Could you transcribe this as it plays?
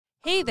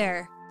Hey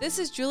there, this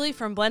is Julie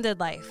from Blended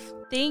Life.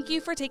 Thank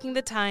you for taking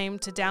the time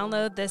to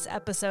download this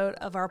episode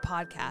of our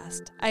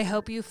podcast. I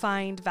hope you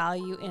find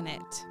value in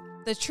it.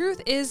 The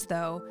truth is,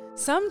 though,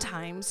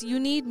 sometimes you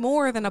need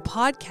more than a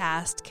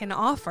podcast can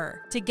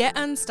offer to get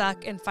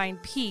unstuck and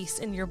find peace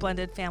in your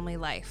blended family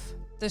life.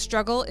 The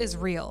struggle is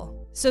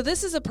real. So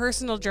this is a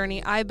personal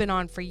journey I've been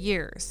on for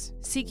years,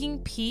 seeking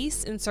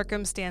peace in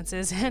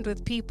circumstances and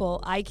with people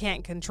I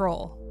can't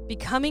control.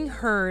 Becoming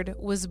Heard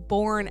was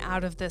born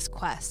out of this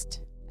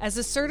quest. As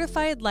a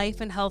certified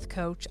life and health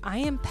coach, I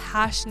am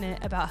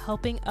passionate about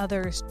helping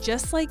others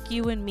just like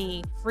you and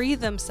me free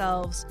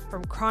themselves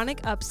from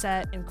chronic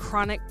upset and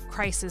chronic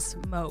crisis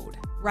mode.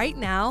 Right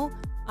now,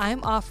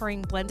 I'm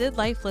offering Blended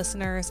Life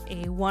listeners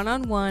a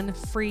one-on-one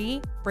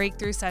free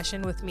breakthrough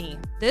session with me.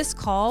 This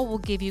call will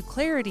give you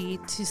clarity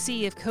to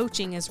see if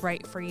coaching is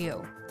right for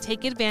you.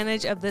 Take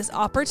advantage of this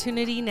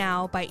opportunity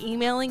now by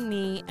emailing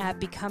me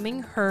at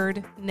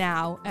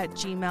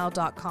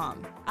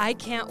becomingheardnow@gmail.com. I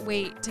can't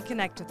wait to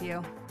connect with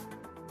you.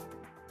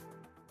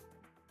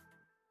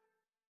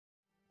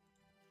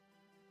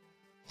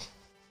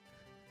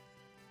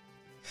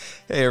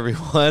 Hey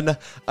everyone,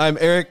 I'm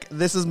Eric.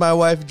 This is my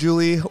wife,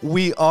 Julie.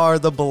 We are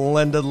the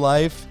Blended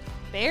Life.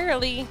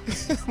 Barely.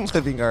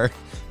 Living our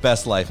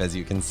best life, as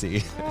you can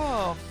see.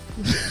 Oh.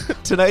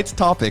 Tonight's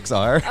topics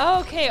are...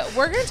 Okay,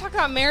 we're going to talk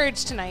about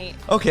marriage tonight.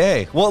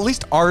 Okay, well, at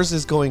least ours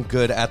is going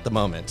good at the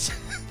moment.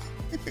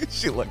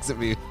 She looks at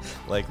me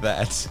like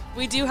that.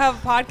 We do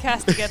have a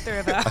podcast to get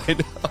through, though. I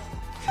know.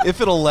 If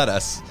it'll let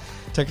us.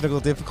 Technical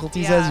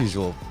difficulties as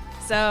usual.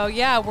 So,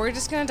 yeah, we're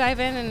just going to dive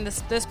in, and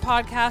this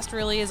podcast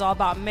really is all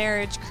about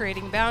marriage,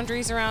 creating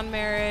boundaries around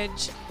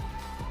marriage,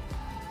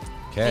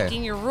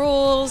 picking your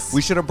rules.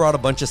 We should have brought a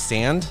bunch of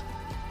sand,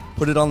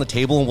 put it on the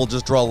table, and we'll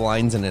just draw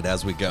lines in it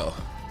as we go.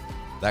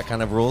 That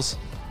kind of rules?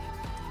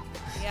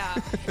 Yeah.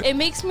 It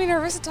makes me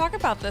nervous to talk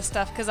about this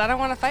stuff because I don't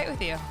want to fight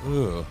with you.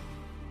 Ooh.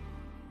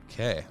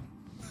 Okay.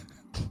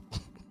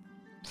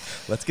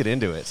 Let's get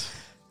into it.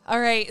 All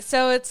right.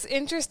 So, it's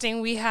interesting.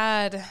 We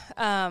had...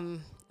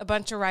 a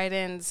bunch of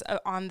write-ins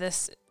on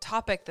this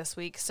topic this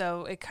week,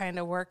 so it kind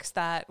of works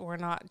that we're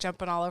not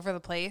jumping all over the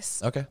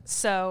place. Okay.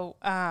 So,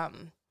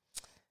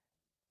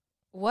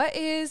 what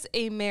is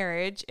a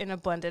marriage in a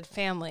blended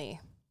family?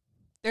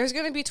 There's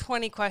going to be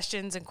 20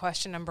 questions in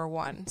question number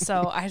 1.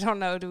 So, I don't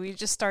know. Do we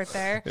just start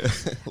there?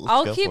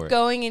 I'll keep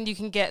going, and you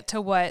can get to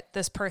what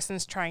this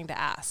person's trying to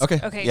ask.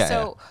 Okay.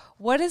 Yeah.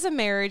 What is a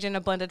marriage in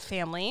a blended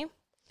family?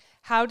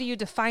 How do you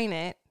define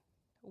it?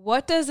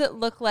 What does it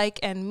look like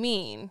and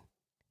mean?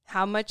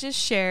 How much is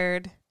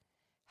shared?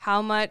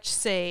 How much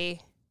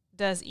say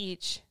does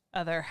each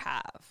other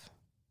have?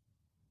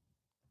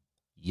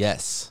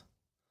 Yes.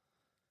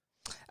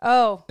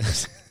 Oh,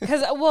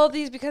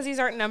 because these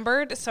aren't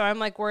numbered, so I'm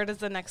like, where does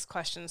the next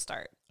question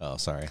start? Oh,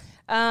 sorry.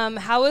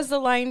 How is the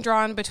line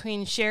drawn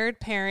between shared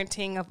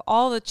parenting of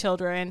all the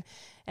children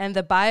and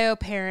the bio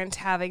parent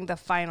having the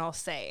final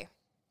say?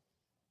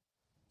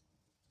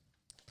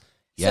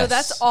 Yes. So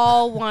that's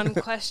all one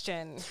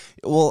question.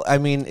 Well, I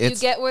mean, you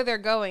get where they're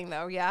going,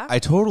 though, yeah? I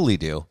totally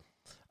do.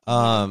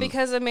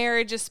 Because a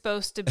marriage is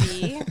supposed to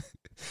be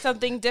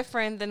something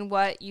different than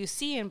what you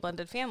see in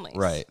blended families.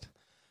 Right.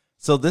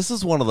 So this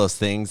is one of those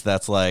things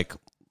that's like,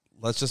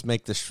 let's just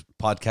make this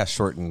podcast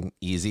short and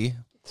easy,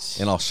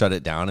 and I'll shut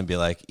it down and be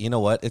like, you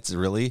know what? It's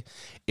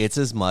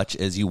as much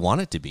as you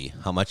want it to be.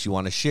 How much you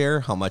want to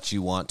share, how much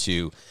you want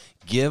to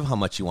give, how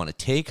much you want to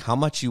take, how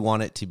much you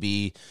want it to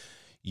be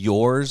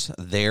yours,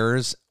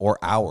 theirs, or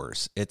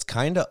ours. It's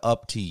kind of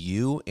up to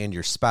you and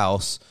your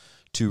spouse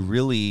to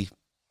really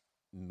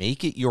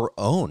make it your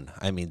own.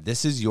 I mean,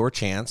 this is your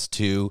chance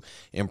to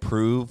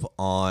improve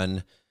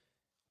on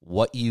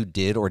what you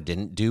did or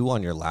didn't do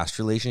on your last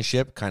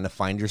relationship, kind of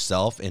find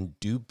yourself and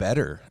do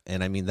better.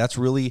 And I mean, that's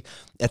really,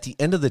 at the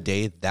end of the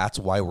day, that's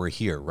why we're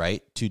here,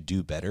 right? To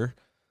do better.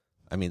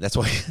 I mean, that's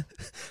why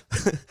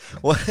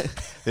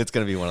it's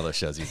going to be one of those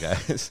shows, you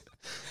guys.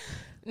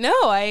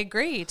 No, I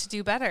agree, to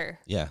do better.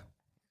 Yeah.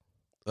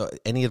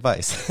 Any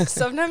advice?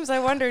 Sometimes I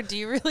wonder, do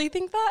you really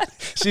think that?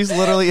 She's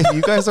literally, if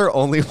you guys are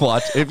only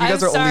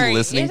only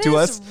listening to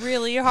us. It's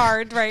really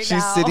hard right now.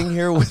 She's sitting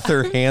here with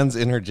her hands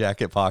in her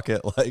jacket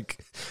pocket,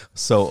 like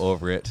so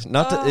over it.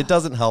 It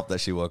doesn't help that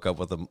she woke up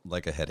with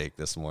a headache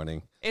this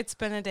morning. It's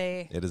been a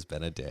day. It has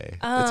been a day.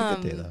 It's a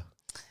good day though.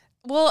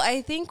 Well,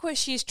 I think what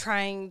she's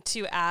trying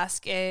to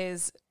ask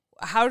is,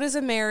 how does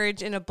a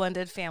marriage in a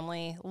blended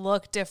family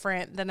look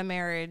different than a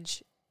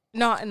marriage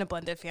not in a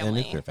blended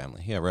family? A nuclear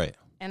family. Yeah, right.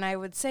 And I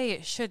would say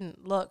it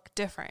shouldn't look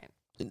different.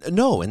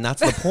 No, and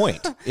that's the point.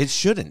 It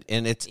shouldn't.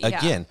 And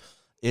again,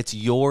 it's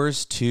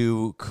yours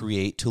to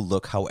create to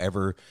look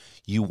however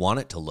you want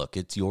it to look.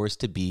 It's yours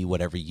to be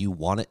whatever you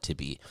want it to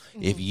be.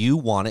 Mm-hmm. If you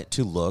want it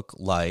to look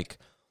like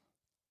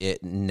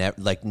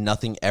like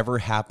nothing ever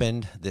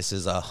happened, this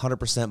is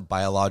 100%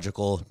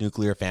 biological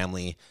nuclear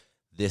family,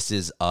 this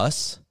is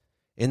us.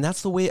 And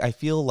that's the way I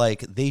feel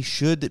like they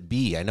should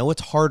be. I know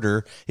it's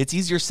harder. It's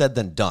easier said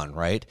than done,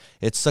 right?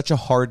 It's such a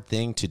hard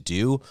thing to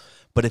do.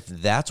 But if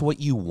that's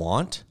what you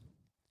want,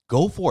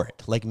 go for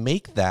it. Like,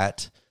 make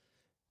that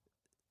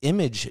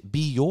image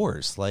be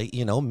yours. Like,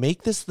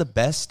 make this the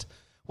best.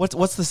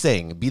 What's the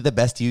saying? Be the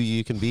best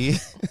you can be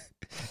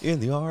in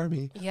the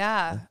army.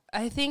 Yeah.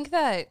 I think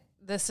that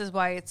this is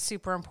why it's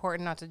super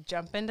important not to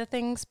jump into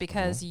things,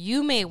 because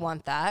you may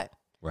want that.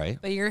 Right.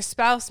 But your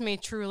spouse may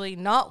truly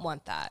not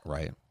want that.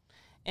 Right.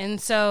 And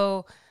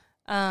so,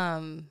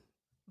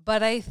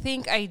 but I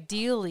think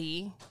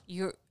ideally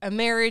a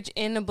marriage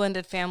in a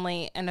blended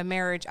family and a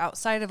marriage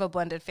outside of a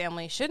blended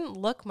family shouldn't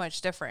look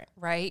much different,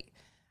 right?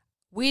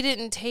 We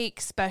didn't take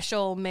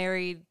special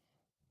married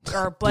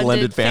or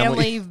blended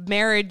family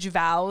marriage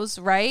vows,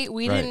 right?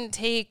 We didn't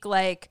take,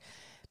 like,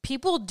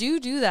 people do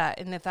that.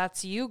 And if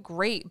that's you,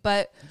 great.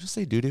 But Did you just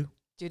say doo-doo?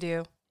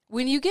 Do.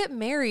 When you get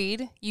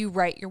married, you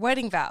write your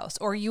wedding vows,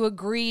 or you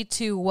agree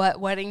to what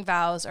wedding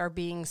vows are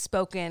being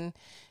spoken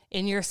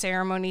in your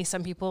ceremony.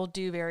 Some people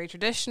do very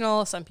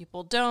traditional, some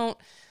people don't.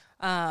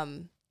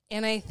 And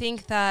I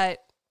think that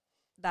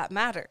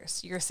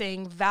matters. You're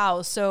saying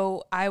vows.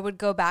 So I would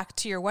go back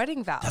to your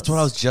wedding vows. That's what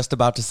I was just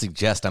about to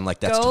suggest. I'm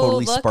like, that's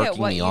totally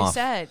sparking me off. Go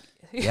look at what you said.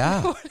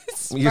 Yeah.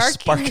 You're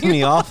sparking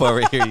me off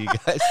over here, you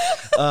guys.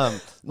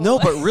 No,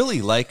 but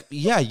really, like,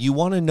 yeah, you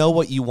want to know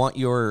what you want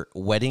your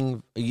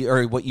wedding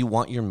or what you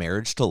want your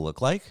marriage to look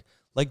like.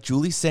 Like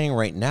Julie's saying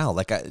right now,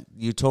 like,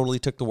 you totally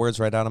took the words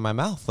right out of my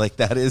mouth. Like,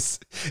 that is,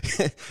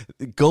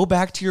 go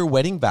back to your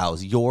wedding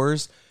vows,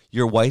 yours,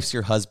 your wife's,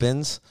 your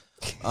husband's,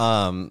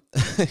 and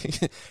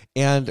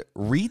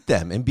read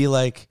them and be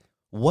like,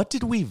 what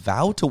did we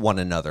vow to one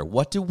another?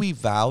 What do we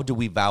vow? Do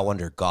we vow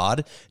under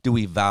God? Do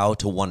we vow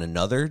to one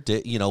another?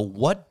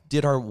 What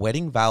did our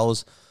wedding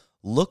vows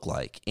look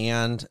like?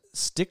 And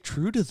stick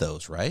true to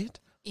those, right?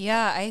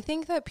 Yeah, I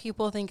think that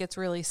people think it's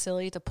really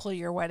silly to pull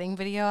your wedding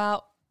video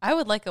out. I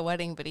would like a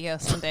wedding video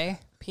someday.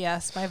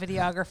 P.S. My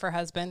videographer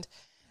husband.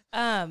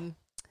 But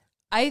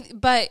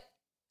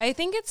I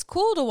think it's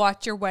cool to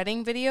watch your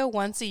wedding video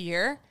once a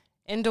year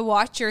and to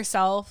watch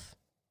yourself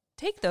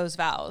take those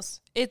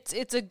vows. It's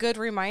a good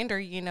reminder.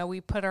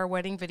 We put our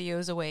wedding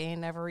videos away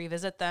and never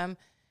revisit them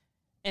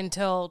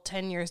until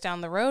 10 years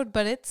down the road.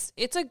 But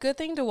it's a good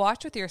thing to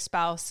watch with your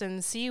spouse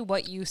and see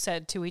what you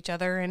said to each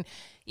other, and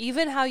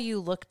even how you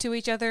look to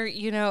each other,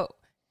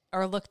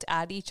 or looked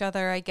at each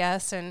other, I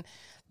guess. And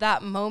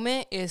that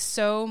moment is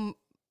so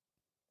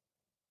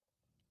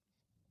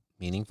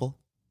meaningful,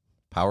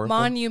 powerful,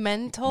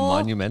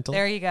 monumental.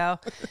 There you go.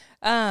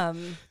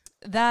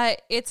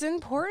 That it's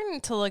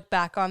important to look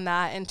back on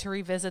that and to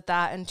revisit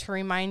that and to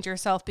remind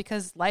yourself,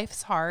 because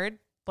life's hard,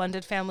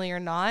 blended family or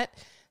not,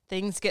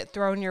 things get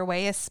thrown your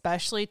way,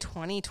 especially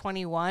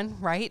 2021,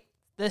 right?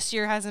 This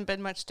year hasn't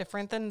been much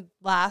different than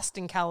last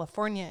in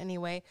California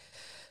anyway.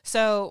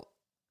 So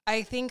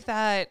I think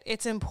that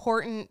it's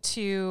important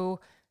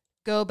to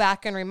go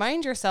back and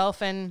remind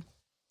yourself. And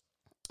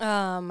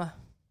that's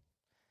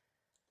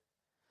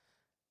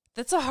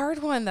a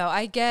hard one, though.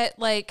 I get,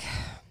 like,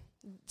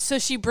 so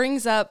she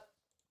brings up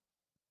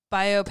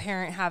bio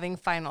parent having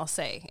final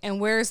say. And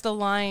where's the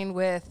line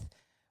with,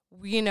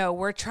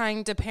 we're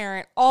trying to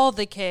parent all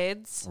the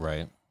kids.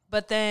 Right.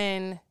 But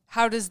then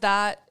how does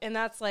that, and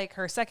that's like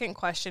her second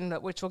question,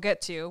 which we'll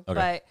get to. Okay.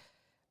 But,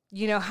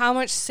 how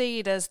much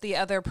say does the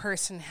other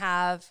person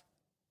have?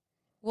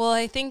 Well,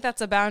 I think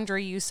that's a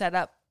boundary you set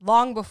up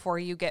long before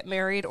you get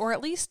married, or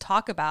at least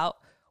talk about,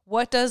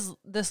 what does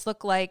this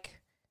look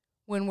like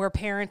when we're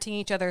parenting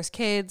each other's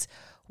kids?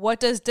 What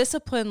does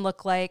discipline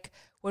look like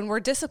when we're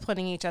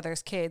disciplining each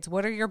other's kids?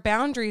 What are your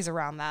boundaries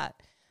around that?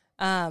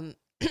 And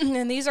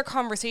these are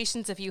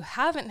conversations, if you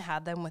haven't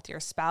had them with your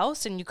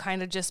spouse and you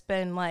kind of just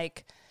been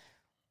like,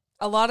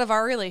 a lot of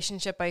our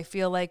relationship, I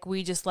feel like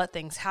we just let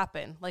things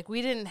happen. Like,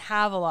 we didn't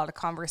have a lot of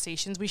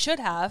conversations. We should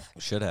have.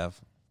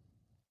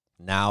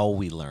 Now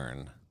we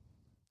learn.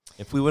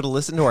 If we would have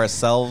listened to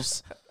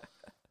ourselves,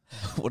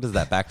 what is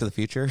that, Back to the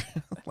Future?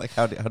 Like,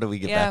 how do we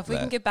get back to that? Yeah, if we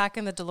can get back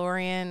in the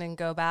DeLorean and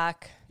go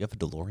back. You have a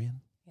DeLorean?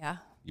 Yeah.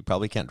 You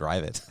probably can't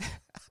drive it.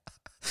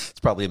 It's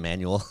probably a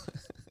manual.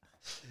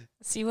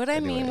 See what I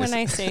mean when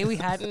I say we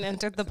hadn't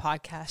entered the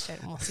podcast yet,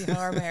 and we'll see how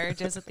our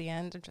marriage is at the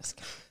end. I'm just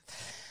kidding.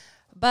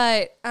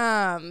 But,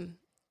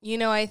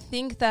 I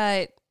think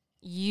that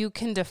you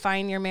can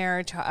define your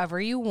marriage however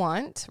you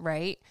want,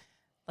 right?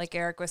 Like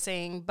Eric was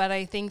saying, but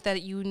I think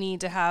that you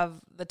need to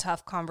have the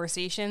tough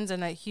conversations,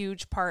 and a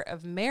huge part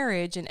of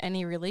marriage and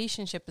any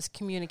relationship is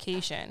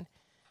communication.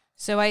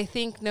 So I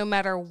think no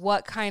matter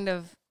what kind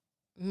of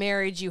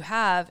marriage you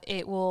have,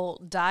 it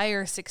will die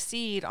or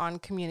succeed on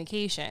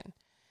communication.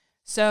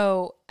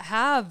 So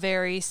have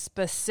very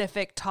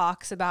specific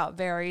talks about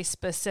very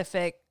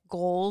specific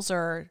goals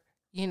or,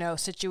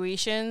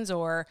 situations,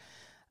 or,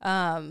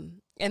 and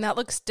that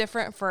looks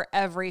different for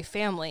every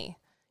family.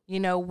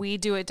 We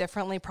do it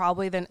differently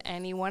probably than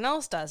anyone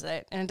else does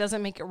it. And it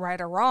doesn't make it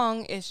right or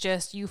wrong. It's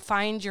just you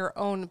find your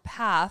own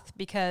path,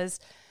 because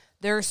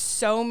there's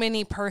so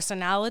many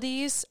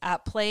personalities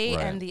at play,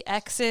 right? And the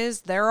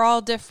exes, they're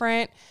all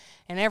different,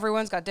 and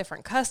everyone's got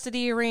different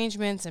custody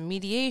arrangements and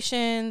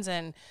mediations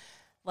and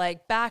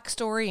like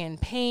backstory and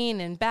pain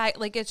and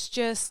like, it's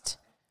just,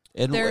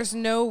 And there's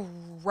no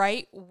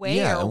right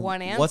way or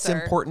one answer. What's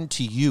important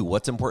to you?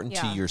 What's important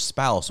to Yeah. your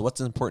spouse?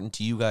 What's important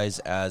to you guys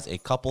as a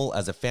couple,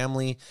 as a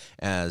family,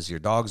 as your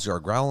dogs are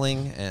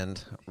growling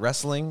and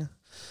wrestling?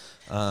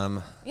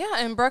 Yeah,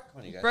 and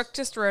Brooke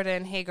just wrote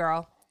in, "Hey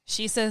girl."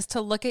 She says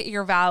to look at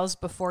your vows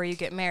before you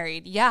get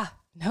married. Yeah,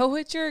 know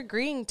what you're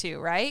agreeing to,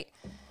 right?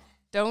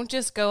 Don't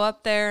just go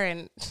up there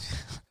and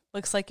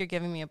looks like you're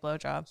giving me a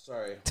blowjob.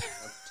 Sorry,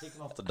 I'm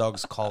taking off the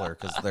dog's collar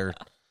because they're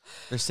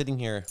sitting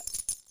here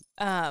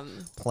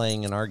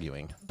playing and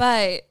arguing.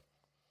 But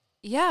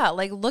yeah,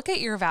 like look at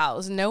your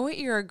vows, know what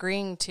you're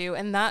agreeing to,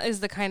 and that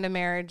is the kind of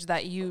marriage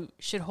that you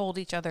should hold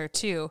each other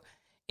to.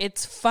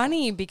 It's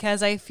funny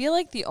because I feel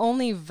like the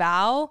only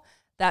vow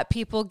that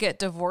people get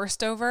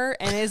divorced over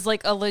and is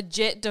like a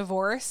legit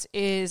divorce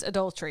is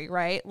adultery,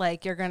 right?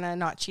 Like you're gonna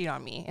not cheat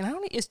on me, and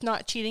is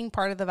not cheating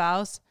part of the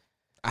vows?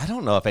 I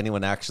don't know if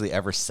anyone actually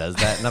ever says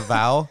that in a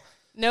vow.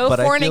 No but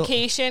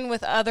fornication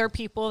with other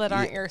people that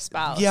aren't your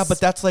spouse. Yeah, but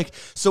that's like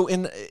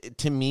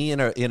to me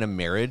in a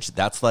marriage,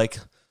 that's like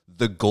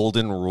the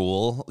golden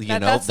rule,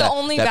 that's the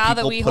only vow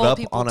that we put hold up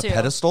people on a to.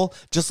 pedestal.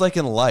 Just like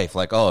in life,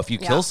 like if you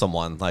kill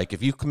someone, like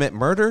if you commit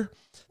murder,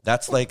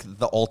 that's like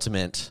the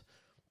ultimate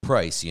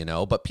price,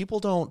 But people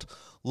don't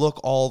look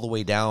all the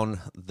way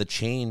down the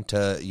chain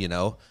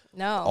to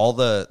all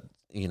the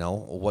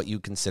what you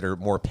consider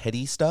more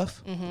petty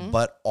stuff,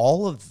 but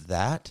all of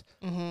that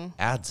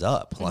adds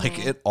up. Like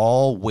it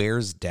all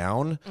wears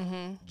down,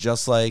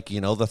 just like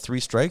the 3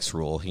 strikes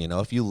rule.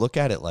 If you look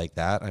at it like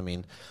that, I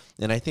mean.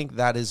 And I think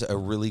that is a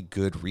really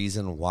good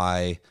reason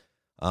why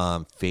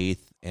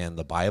faith and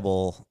the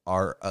Bible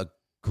are a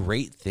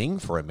great thing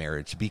for a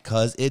marriage,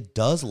 because it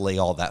does lay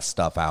all that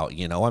stuff out.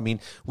 I mean,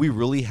 we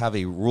really have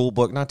a rule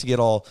book, not to get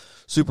all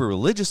super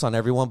religious on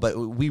everyone, but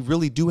we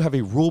really do have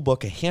a rule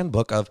book, a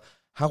handbook of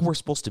how we're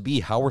supposed to be,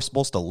 how we're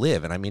supposed to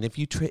live. And I mean, if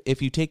you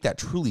take that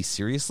truly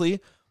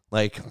seriously,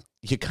 like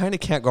you kind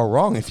of can't go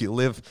wrong if you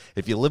live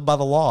by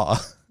the law.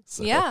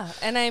 So. Yeah.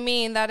 And I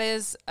mean, that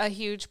is a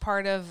huge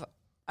part of,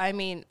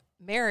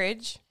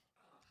 marriage.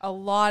 A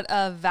lot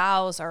of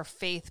vows are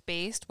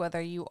faith-based,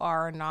 whether you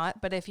are or not.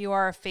 But if you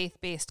are a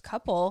faith-based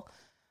couple,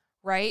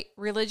 right,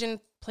 religion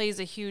plays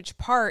a huge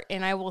part.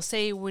 And I will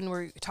say, when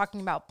we're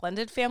talking about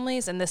blended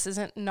families, and this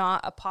isn't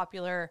not a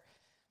popular,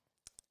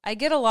 I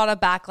get a lot of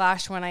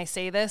backlash when I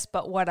say this,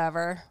 but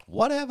whatever.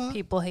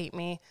 People hate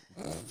me.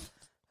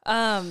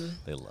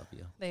 They love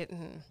you. I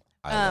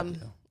love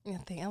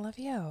you. I love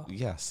you.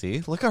 Yeah,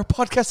 see? Look, our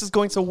podcast is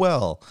going so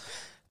well.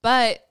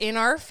 But in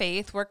our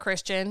faith, we're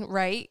Christian,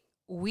 right?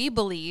 We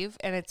believe,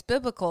 and it's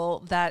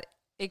biblical, that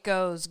it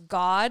goes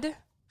God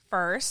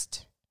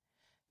first,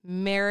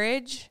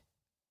 marriage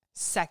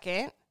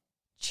second,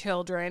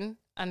 children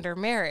under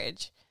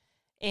marriage.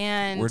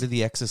 And where do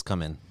the X's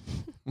come in?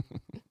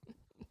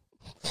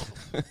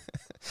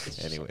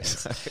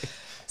 Anyways.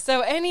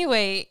 So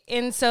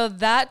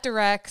that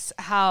directs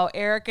how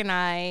Eric and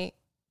I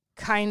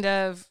kind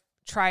of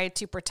try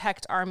to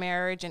protect our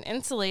marriage and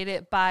insulate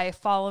it by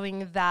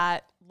following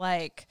that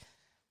like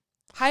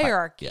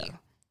hierarchy,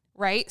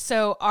 right?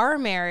 So our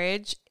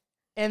marriage,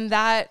 and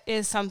that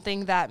is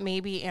something that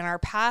maybe in our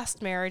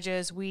past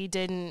marriages we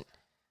didn't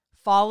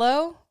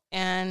follow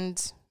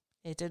and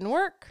it didn't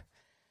work.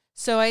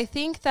 So I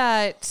think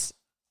that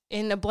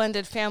in a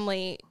blended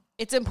family,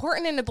 it's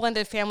important in a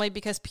blended family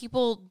because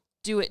people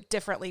do it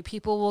differently.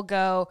 People will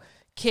go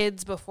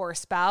kids before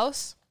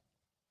spouse.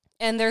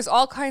 And there's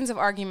all kinds of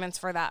arguments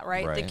for that,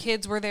 right? The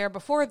kids were there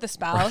before the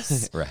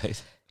spouse. Right.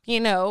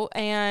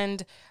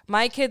 And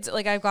my kids,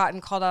 like I've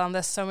gotten called out on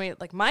this so many,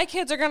 like my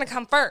kids are going to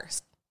come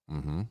first.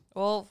 Mm-hmm.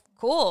 Well,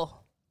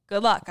 cool.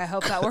 Good luck. I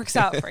hope that works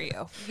out for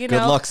you. Good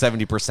luck,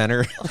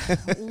 70%er.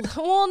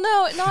 Well,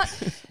 no,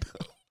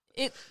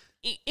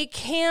 it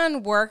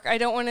can work. I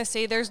don't want to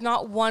say there's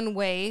not one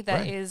way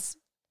that is,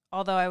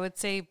 although I would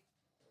say,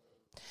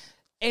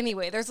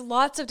 anyway, there's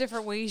lots of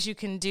different ways you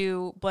can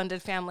do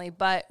blended family,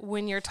 but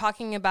when you're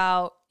talking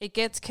about, it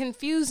gets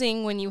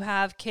confusing when you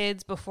have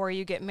kids before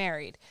you get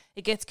married.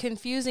 It gets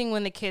confusing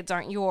when the kids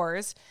aren't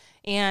yours,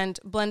 and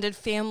blended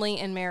family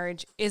and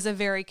marriage is a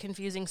very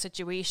confusing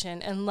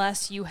situation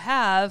unless you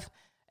have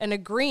an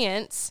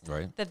agreement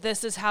that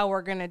this is how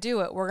we're going to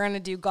do it. We're going to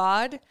do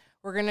God,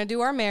 we're going to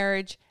do our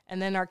marriage,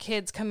 and then our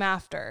kids come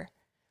after.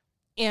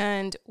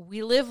 And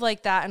we live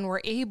like that, and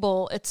we're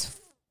able, it's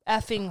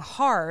effing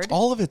hard.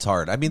 All of it's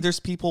hard. I mean, there's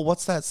people,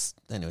 what's that?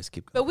 Anyways,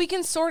 keep going. But we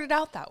can sort it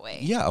out that way.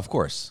 Yeah, of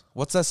course.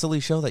 What's that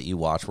silly show that you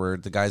watch where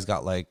the guy's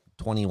got like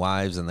 20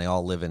 wives and they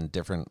all live in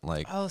different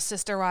like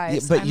Sister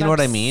Wives. Yeah, but you know what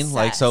I mean?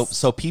 Like so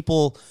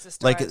people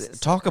Sister like Wives,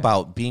 talk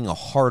about being a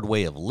hard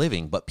way of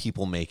living, but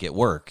people make it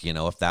work.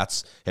 If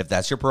that's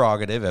your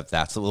prerogative, if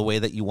that's the way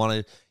that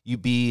you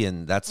be,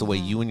 and that's the way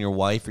you and your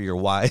wife or your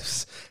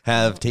wives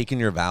have taken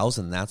your vows,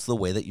 and that's the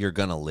way that you're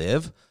gonna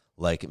live,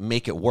 like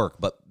make it work.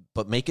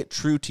 But make it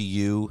true to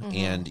you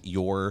and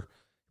your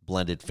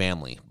blended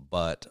family.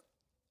 But,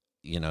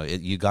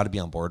 you got to be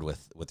on board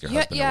with your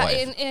husband and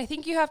wife. And I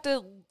think you have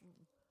to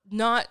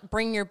not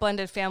bring your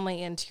blended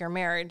family into your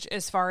marriage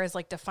as far as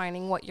like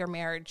defining what your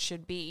marriage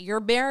should be.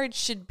 Your marriage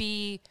should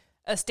be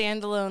a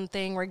standalone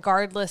thing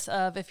regardless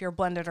of if you're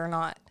blended or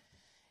not.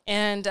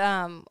 And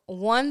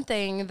one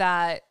thing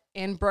that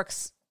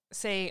Brooks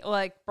saying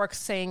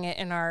it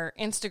in our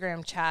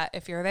Instagram chat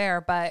if you're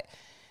there, but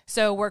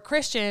so we're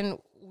Christian,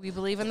 we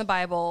believe in the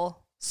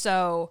Bible.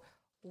 So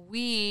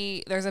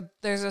there's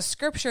a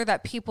scripture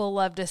that people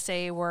love to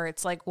say where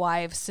it's like,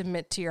 wives,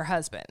 submit to your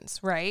husbands,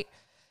 right?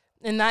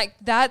 And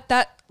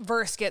that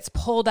verse gets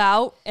pulled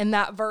out, and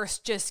that verse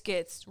just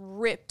gets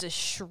ripped to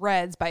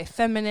shreds by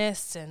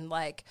feminists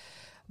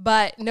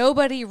but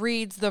nobody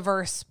reads the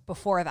verse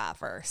before that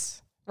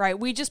verse, right?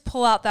 We just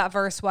pull out that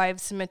verse,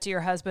 wives, submit to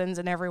your husbands,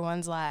 and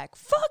everyone's like,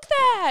 fuck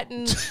that,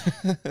 and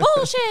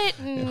bullshit,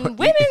 and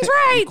women's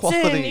rights,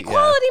 and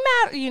equality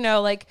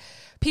matter,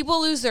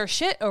 people lose their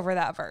shit over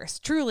that verse,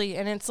 truly.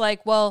 And it's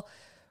like, well,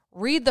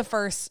 read the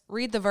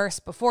verse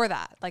before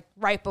that, like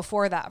right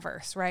before that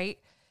verse, right?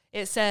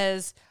 It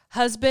says,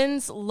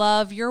 husbands,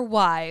 love your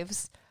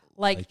wives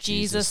like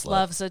Jesus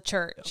loves the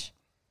church.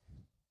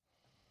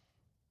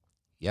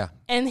 Yeah.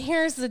 And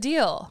here's the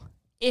deal.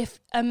 If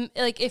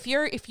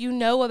you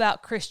know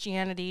about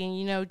Christianity and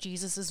you know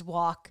Jesus's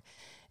walk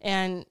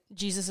and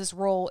Jesus's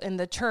role in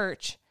the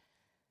church,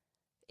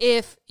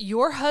 if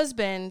your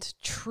husband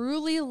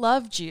truly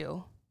loved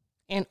you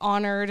and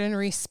honored and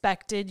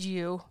respected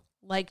you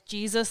like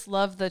Jesus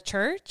loved the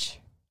church,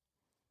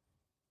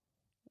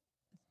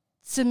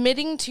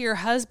 submitting to your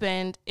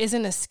husband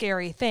isn't a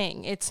scary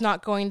thing. It's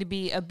not going to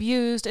be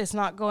abused. It's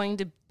not going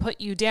to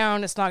put you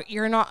down.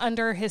 You're not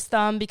under his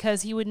thumb,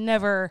 because he would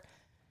never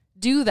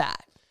do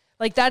that.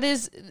 Like that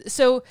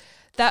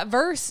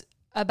verse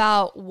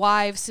about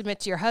wives submit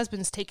to your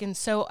husbands taken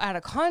so out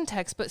of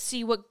context, but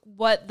see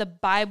what the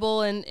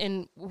Bible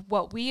and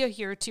what we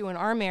adhere to in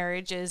our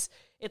marriage is,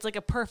 it's like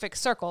a perfect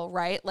circle,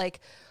 right?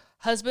 Like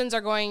husbands are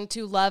going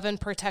to love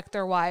and protect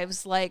their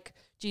wives like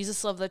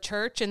Jesus loved the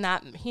church, and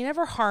that he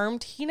never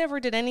harmed, he never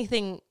did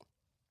anything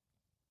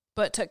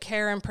but took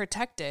care and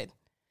protected,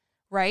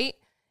 right?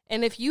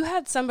 And if you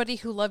had somebody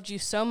who loved you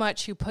so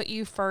much, who put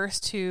you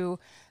first, who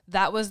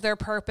that was their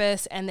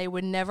purpose and they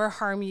would never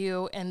harm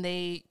you and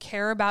they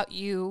care about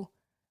you,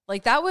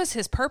 like that was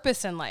his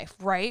purpose in life,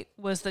 right?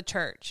 Was the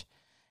church.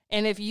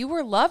 And if you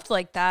were loved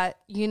like that,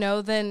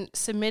 then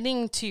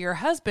submitting to your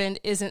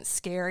husband isn't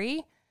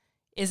scary,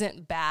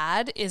 isn't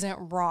bad,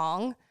 isn't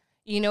wrong.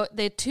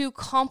 The two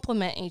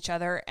complement each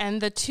other,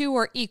 and the two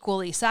are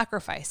equally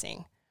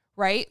sacrificing,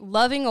 right?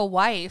 Loving a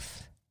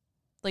wife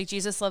like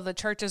Jesus loved the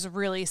church is a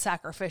really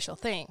sacrificial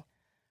thing,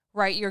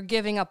 right? You're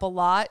giving up a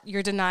lot.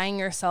 You're denying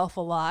yourself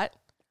a lot.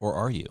 Or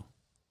are you?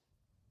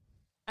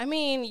 I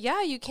mean,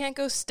 yeah, you can't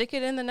go stick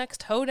it in the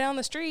next hoe down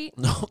the street.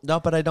 No,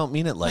 but I don't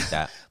mean it like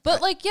that.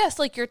 But yes,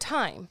 like your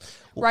time,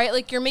 right?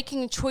 Like you're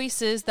making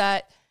choices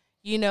that,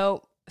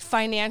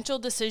 financial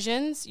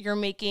decisions you're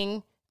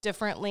making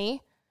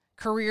differently,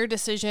 career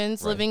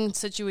decisions, right, living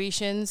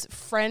situations,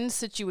 friend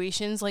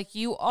situations, like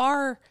you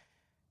are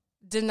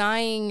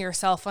denying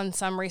yourself in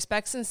some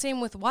respects. And same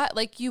with what?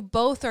 Like you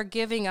both are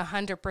giving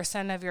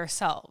 100% of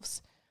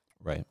yourselves.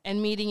 Right.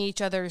 And meeting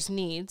each other's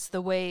needs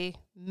the way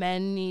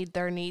men need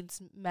their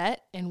needs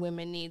met and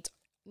women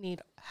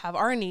have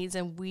our needs,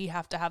 and we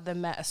have to have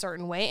them met a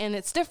certain way, and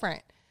it's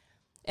different.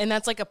 And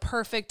that's like a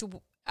perfect,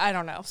 I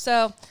don't know.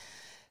 So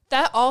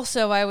that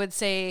also, I would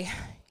say,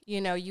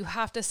 you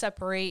have to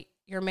separate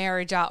your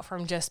marriage out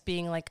from just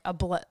being like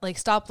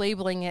stop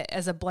labeling it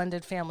as a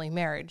blended family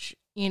marriage,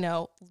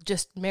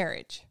 just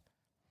marriage,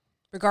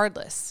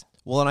 regardless.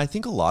 Well, and I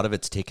think a lot of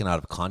it's taken out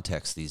of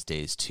context these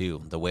days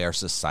too. The way our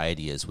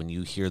society is, when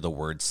you hear the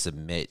word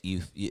submit,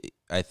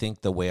 I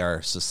think the way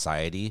our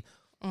society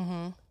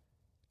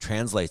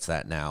translates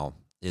that now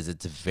is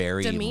it's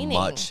very demeaning.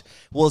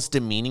 It's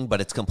demeaning,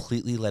 but it's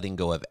completely letting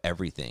go of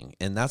everything.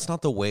 And that's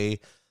not the way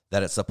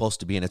that it's supposed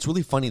to be. And it's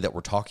really funny that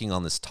we're talking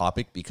on this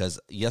topic, because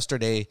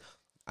yesterday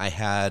I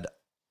had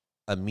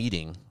a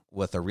meeting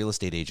with a real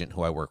estate agent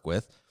who I work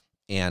with,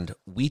 and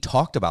we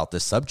talked about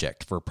this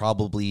subject for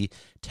probably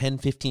 10,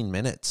 15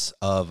 minutes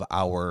of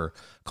our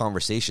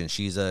conversation.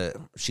 She's a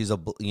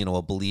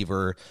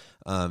believer,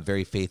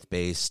 very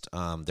faith-based.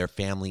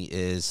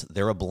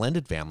 They're a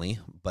blended family,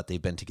 but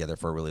they've been together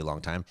for a really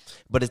long time.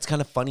 But it's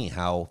kind of funny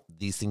how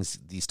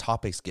these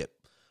topics get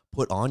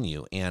put on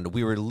you. And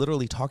we were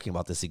literally talking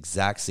about this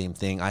exact same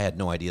thing. I had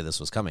no idea this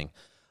was coming.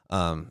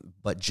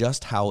 But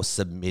just how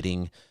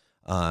submitting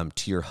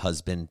to your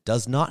husband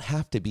does not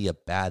have to be a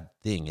bad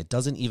thing. It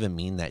doesn't even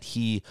mean that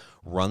he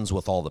runs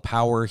with all the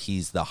power.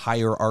 He's the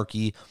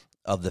hierarchy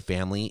of the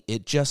family.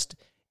 Like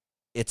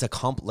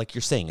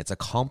you're saying, it's a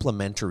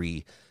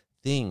complementary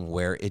thing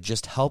where it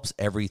just helps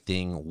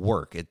everything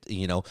work.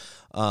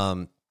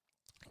 Kind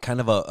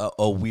of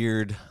a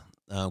weird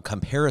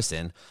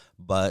comparison,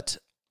 but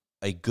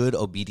a good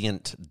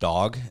obedient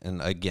dog,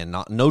 and again,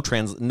 what do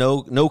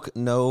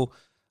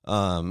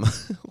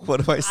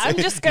I say? I'm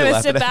just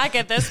gonna sit back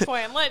at this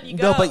point and let you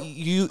go. No, but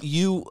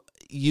you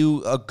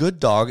a good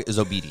dog is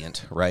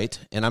obedient, right?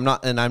 And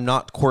I'm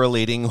not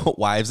correlating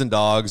wives and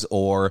dogs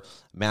or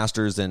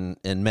masters and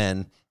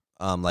men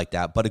like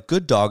that, but a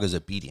good dog is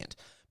obedient.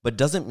 But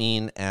doesn't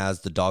mean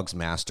as the dog's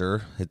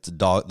master, it's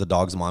the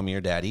dog's mommy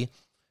or daddy,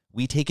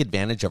 we take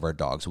advantage of our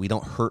dogs. We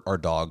don't hurt our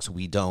dogs.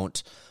 We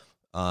don't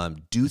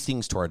do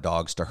things to our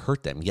dogs to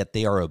hurt them, yet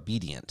they are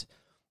obedient.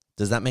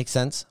 Does that make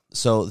sense?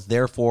 So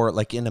therefore,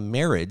 like in a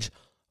marriage,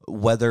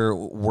 whether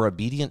we're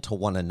obedient to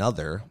one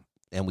another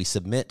and we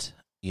submit,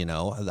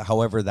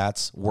 however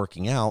that's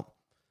working out,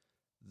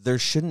 it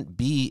shouldn't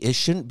be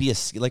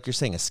like you're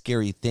saying, a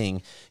scary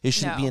thing. It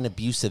shouldn't be an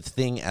abusive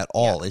thing at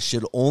all. Yeah. It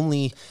should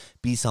only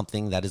be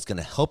something that is going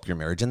to help your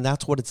marriage, and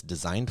that's what it's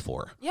designed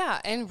for. Yeah,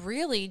 and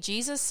really,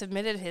 Jesus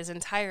submitted his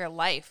entire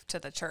life to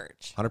the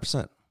church.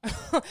 100%.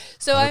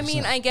 So, 100%. I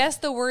mean, I guess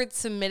the word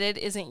submitted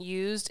isn't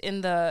used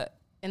in the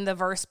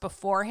verse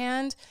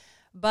beforehand,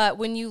 but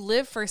when you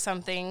live for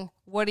something,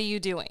 what are you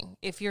doing?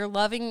 If you're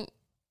loving,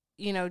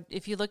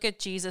 if you look at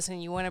Jesus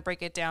and you want to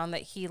break it down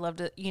that he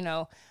loved it,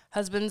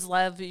 husbands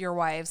love your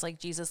wives like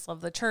Jesus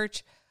loved the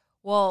church.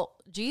 Well,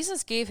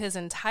 Jesus gave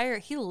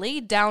he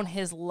laid down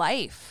his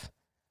life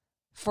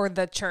for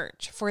the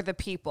church, for the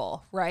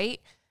people,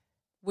 right?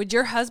 Would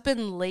your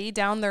husband lay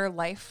down their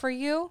life for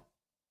you?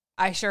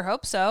 I sure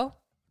hope so.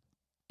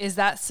 Is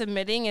that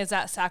submitting? Is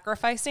that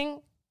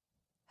sacrificing?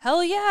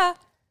 Hell yeah.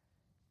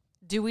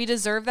 Do we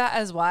deserve that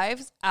as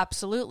wives?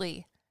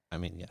 Absolutely. I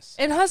mean, yes.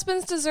 And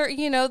husbands deserve,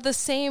 the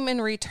same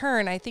in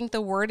return. I think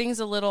the wording's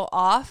a little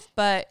off,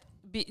 but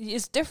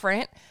it's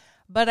different.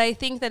 But I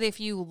think that if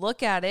you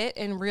look at it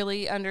and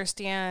really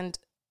understand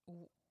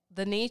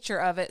the nature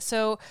of it,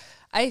 so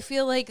I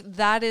feel like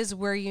that is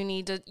where you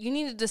need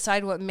to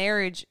decide what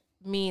marriage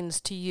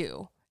means to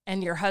you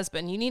and your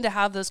husband. You need to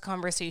have those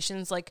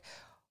conversations like,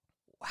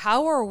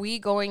 how are we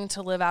going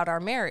to live out our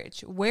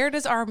marriage? Where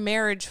does our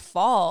marriage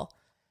fall,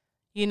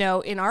 in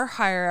our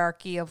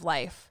hierarchy of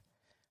life?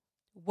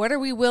 What are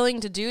we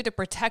willing to do to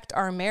protect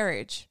our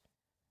marriage?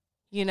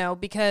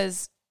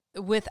 Because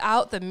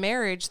without the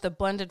marriage, the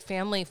blended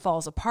family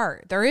falls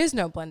apart. There is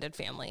no blended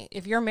family.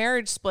 If your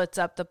marriage splits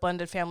up, the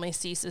blended family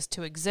ceases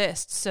to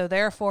exist. So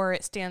therefore,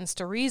 it stands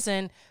to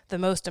reason the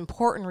most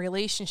important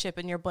relationship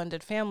in your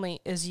blended family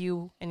is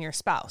you and your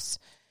spouse.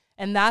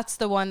 And that's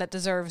the one that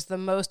deserves the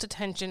most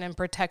attention and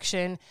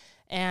protection,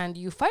 and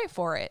you fight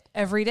for it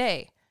every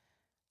day.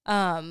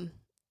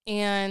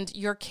 And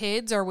your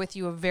kids are with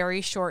you a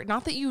very short,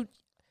 not that you,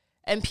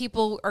 and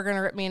people are going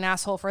to rip me an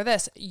asshole for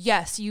this.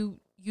 Yes, you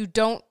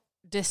don't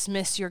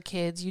dismiss your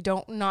kids. You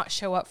don't not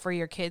show up for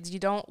your kids.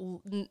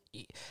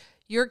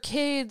 Your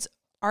kids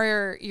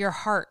are your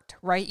heart,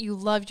 right? You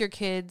love your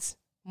kids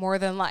more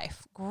than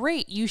life.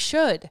 Great, you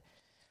should.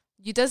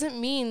 It doesn't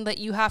mean that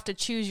you have to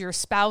choose your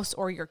spouse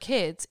or your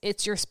kids.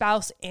 It's your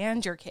spouse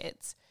and your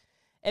kids.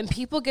 And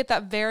people get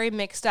that very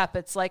mixed up.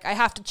 It's like, I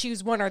have to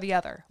choose one or the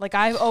other. Like,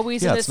 I've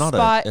always in this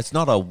spot. It's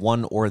not a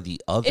one or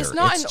the other. It's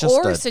not an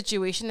or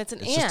situation. It's an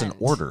and. It's just an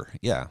order.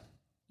 Yeah.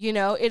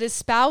 It is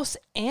spouse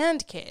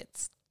and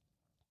kids.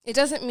 It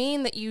doesn't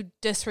mean that you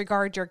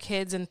disregard your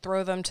kids and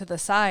throw them to the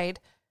side.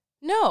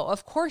 No,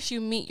 of course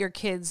you meet your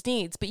kids'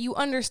 needs, but you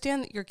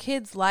understand that your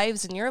kids'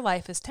 lives and your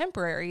life is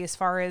temporary as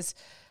far as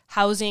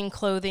housing,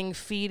 clothing,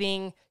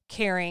 feeding,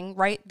 caring,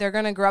 right? They're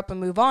going to grow up and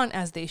move on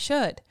as they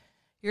should.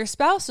 Your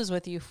spouse is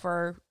with you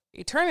for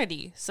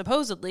eternity,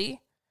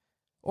 supposedly,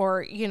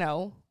 or,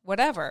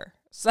 whatever.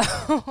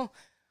 So,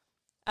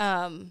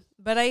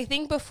 but I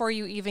think before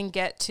you even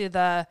get to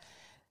the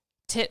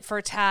tit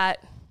for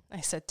tat,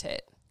 I said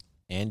tit.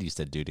 And you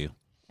said doo-doo.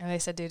 And I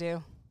said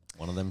doo-doo.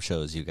 One of them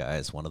shows, you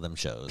guys. One of them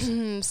shows.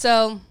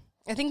 So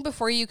I think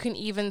before you can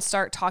even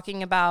start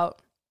talking about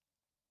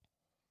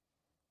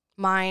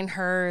mine,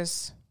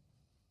 hers,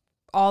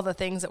 all the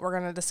things that we're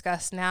going to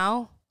discuss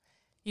now,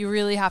 you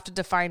really have to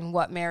define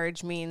what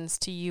marriage means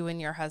to you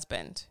and your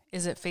husband.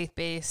 Is it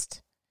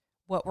faith-based?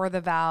 What were the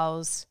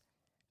vows?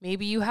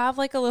 Maybe you have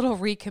like a little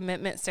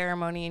recommitment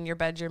ceremony in your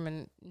bedroom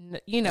and,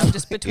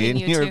 just between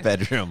you two. In your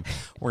bedroom.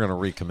 We're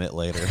going to recommit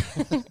later.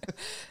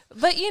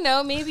 But,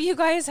 maybe you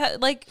guys,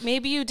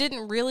 maybe you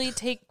didn't really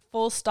take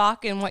full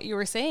stock in what you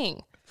were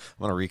saying.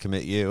 I'm going to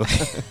recommit you.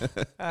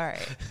 All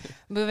right.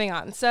 Moving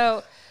on.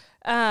 So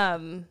how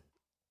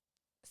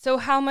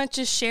much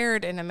is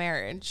shared in a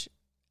marriage?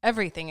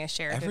 Everything is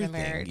shared in a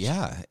marriage.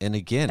 Yeah. And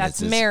again,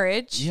 that's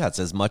marriage. It's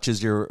as much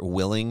as you're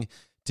willing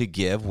to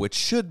give, which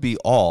should be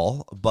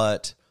all,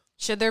 but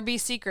should there be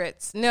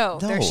secrets? No,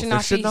 there should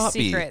not be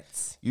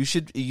secrets. You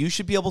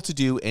should be able to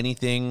do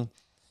anything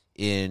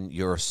in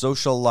your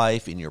social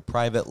life, in your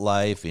private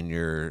life, in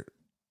your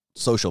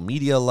social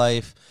media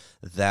life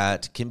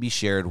that can be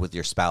shared with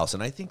your spouse.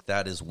 And I think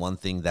that is one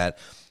thing that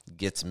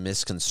gets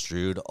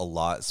misconstrued a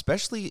lot,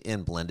 especially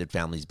in blended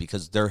families,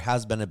 because there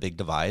has been a big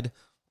divide.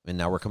 And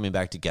now we're coming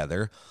back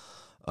together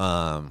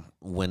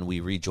when we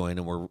rejoin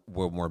and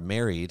we're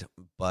married.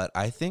 But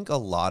I think a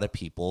lot of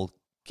people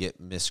get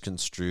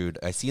misconstrued.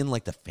 I see in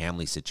like the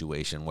family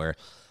situation where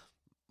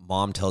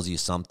mom tells you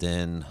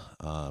something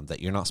that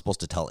you're not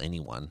supposed to tell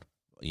anyone.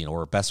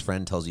 or a best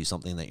friend tells you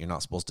something that you're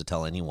not supposed to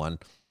tell anyone,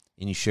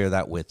 and you share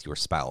that with your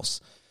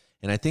spouse.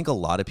 And I think a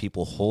lot of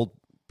people hold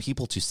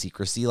people to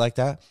secrecy like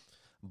that.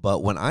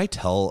 But when I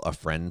tell a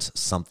friend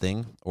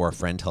something, or a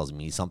friend tells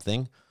me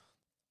something,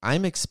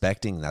 I'm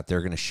expecting that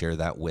they're going to share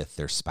that with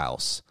their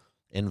spouse,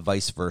 and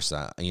vice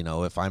versa.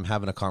 If I'm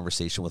having a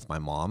conversation with my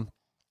mom,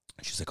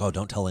 she's like, oh,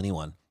 don't tell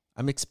anyone.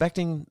 I'm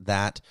expecting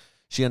that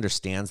she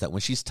understands that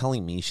when she's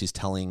telling me, she's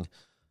telling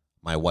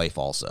my wife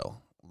also.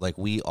 Like,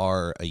 we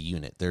are a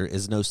unit. There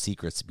is no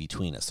secrets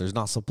between us. There's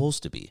not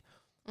supposed to be.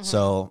 Mm-hmm.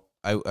 So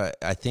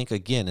I think,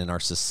 again, in our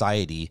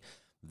society,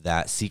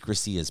 that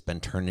secrecy has been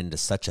turned into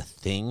such a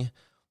thing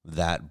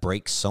that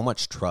breaks so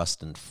much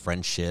trust and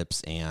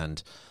friendships,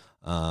 and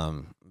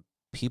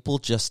people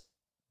just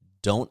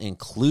don't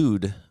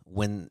include,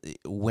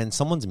 when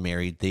someone's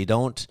married, they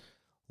don't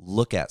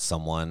look at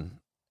someone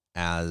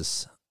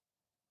as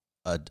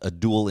a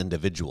dual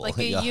individual, like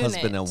a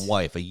husband and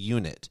wife, a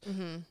unit.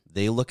 Mm-hmm.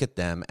 They look at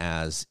them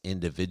as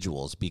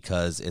individuals,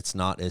 because it's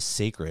not as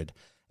sacred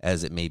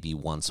as it maybe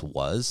once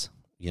was.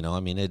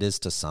 It is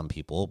to some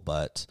people,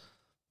 but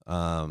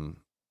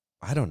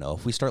I don't know.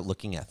 If we start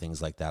looking at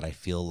things like that, I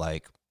feel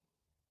like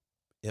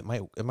it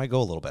might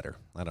go a little better.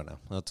 I don't know.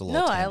 That's a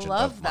little tangent I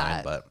love of that.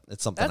 mine, but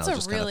it's something That's I was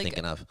just kind of really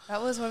thinking of.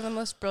 That was one of the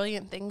most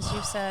brilliant things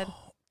you've said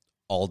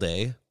All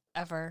day.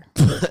 ever.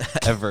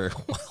 Ever.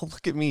 Well,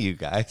 look at me, you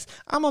guys.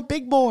 I'm a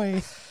big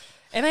boy.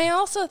 And I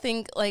also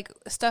think, like,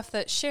 stuff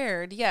that's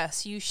shared,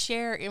 yes, you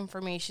share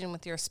information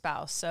with your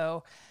spouse.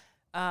 So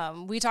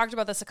we talked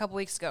about this a couple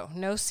weeks ago.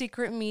 No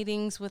secret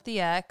meetings with the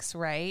ex,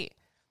 right?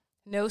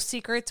 No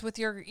secrets with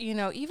your,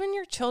 even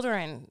your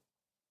children,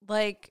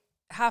 like,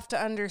 have to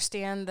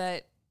understand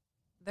that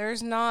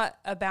there's not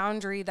a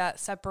boundary that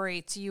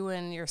separates you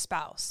and your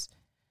spouse.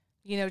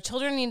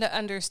 Children need to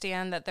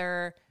understand that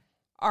there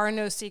are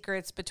no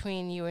secrets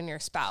between you and your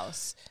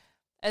spouse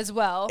as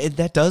well.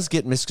 That does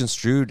get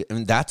misconstrued.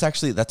 And that's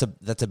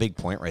a big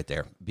point right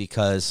there,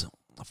 because,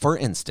 for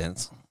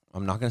instance,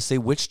 I'm not going to say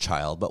which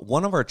child, but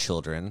one of our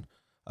children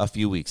a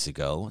few weeks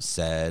ago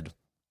said,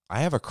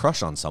 I have a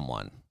crush on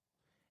someone.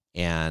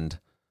 And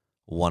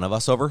one of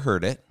us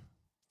overheard it.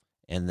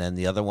 And then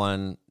the other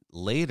one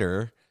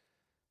later,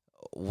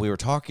 we were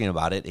talking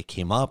about it. It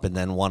came up. And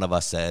then one of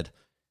us said,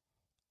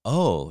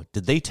 oh,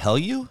 did they tell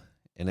you?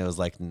 And it was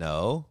like,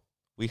 no,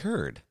 we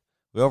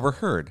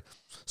overheard.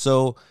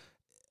 So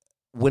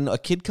when a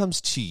kid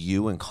comes to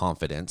you in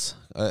confidence,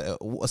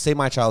 say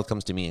my child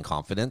comes to me in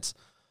confidence,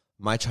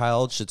 my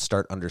child should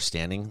start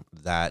understanding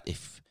that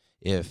if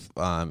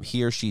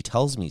he or she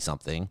tells me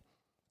something,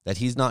 that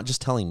he's not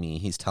just telling me,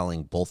 he's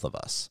telling both of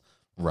us,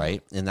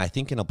 right? And I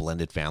think in a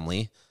blended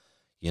family,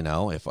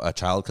 if a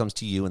child comes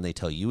to you and they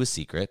tell you a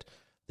secret,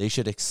 they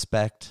should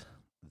expect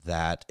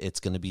that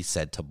it's going to be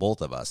said to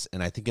both of us.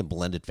 And I think in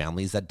blended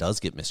families, that does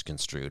get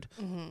misconstrued,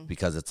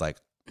 because it's like,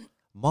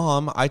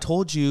 Mom, I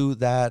told you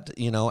that,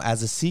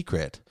 as a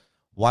secret.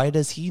 Why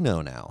does he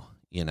know now?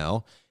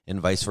 And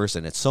vice versa.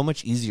 And it's so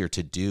much easier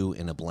to do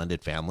in a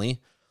blended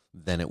family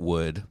than it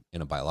would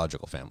in a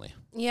biological family.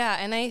 Yeah,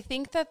 and I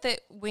think that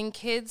when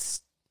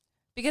kids,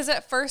 because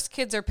at first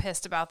kids are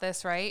pissed about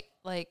this, right?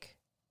 Like,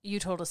 you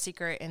told a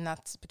secret, and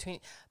that's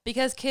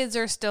because kids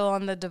are still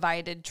on the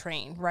divided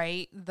train,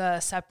 right? The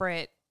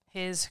separate,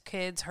 his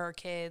kids, her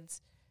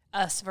kids,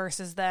 us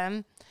versus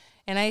them.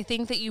 And I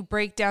think that you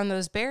break down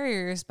those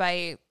barriers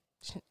by,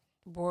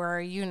 we're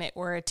a unit,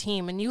 we're a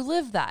team, and you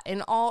live that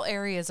in all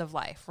areas of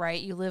life,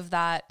 right? You live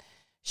that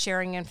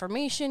sharing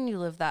information, you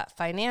live that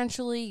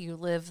financially, you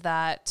live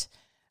that,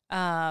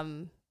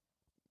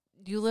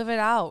 you live it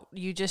out.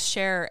 You just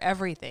share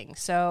everything.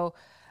 So,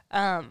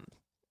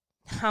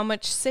 how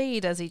much say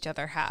does each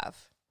other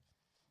have?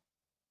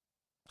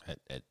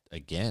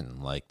 Again,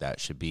 like, that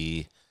should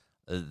be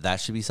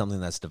something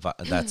that's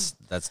decided.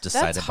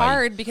 That's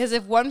hard, because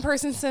if one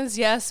person says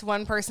yes,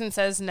 one person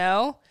says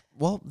no.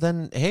 Well,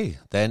 then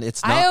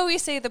it's not. I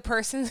always say the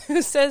person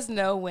who says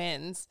no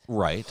wins.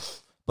 Right.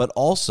 But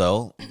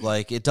also,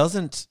 like, it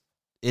doesn't,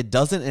 and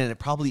it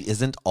probably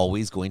isn't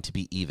always going to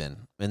be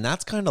even. And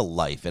that's kind of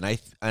life. And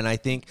I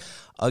think,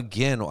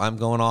 again, I'm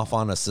going off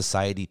on a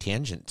society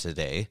tangent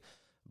today,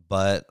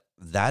 but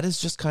that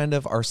is just kind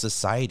of our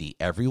society.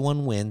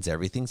 Everyone wins.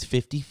 Everything's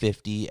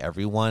 50-50.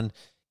 Everyone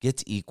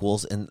gets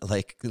equals. And,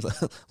 like,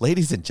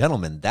 ladies and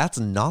gentlemen, that's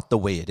not the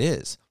way it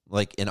is.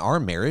 Like, in our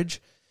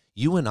marriage,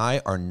 you and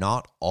I are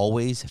not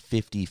always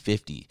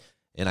 50-50.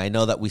 And I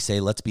know that we say,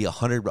 let's be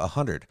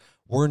 100-100.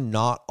 We're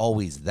not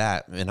always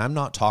that. And I'm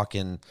not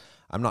talking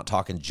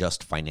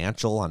just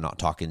financial. I'm not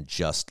talking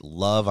just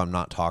love. I'm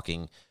not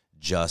talking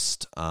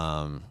just,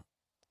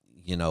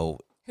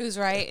 who's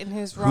right and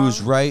who's wrong.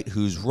 Who's right,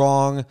 who's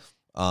wrong,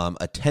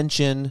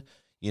 attention.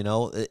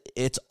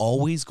 It's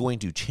always going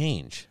to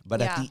change.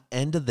 But at the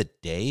end of the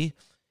day,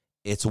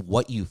 it's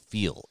what you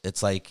feel.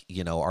 It's like,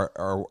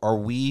 are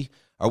we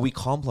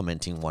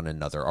complimenting one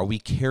another? Are we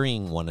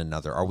carrying one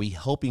another? Are we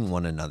helping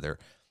one another?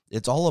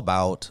 It's all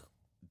about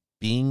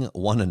being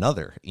one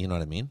another. You know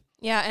what I mean?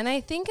 Yeah, and I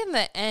think in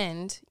the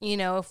end,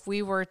 if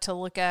we were to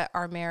look at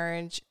our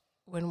marriage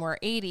when we're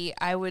 80,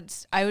 I would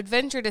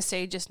venture to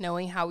say, just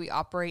knowing how we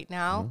operate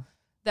now,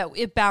 that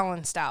it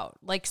balanced out.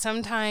 Like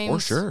sometimes For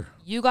sure.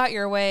 you got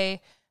your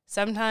way,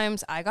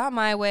 sometimes I got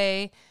my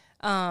way.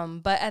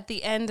 But at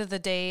the end of the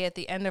day, at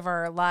the end of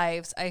our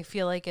lives, I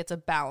feel like it's a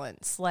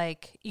balance.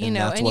 Like, and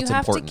you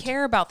have to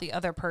care about the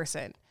other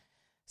person.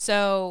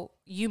 So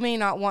you may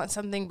not want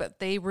something, but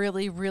they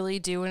really, really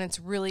do. And it's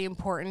really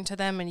important to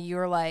them. And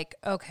you're like,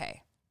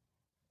 okay,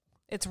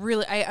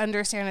 I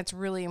understand it's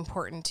really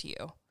important to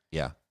you.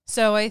 Yeah.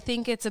 So I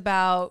think it's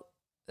about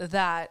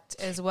that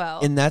as well.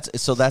 And that's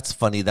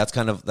funny. That's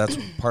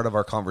part of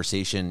our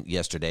conversation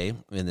yesterday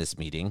in this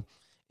meeting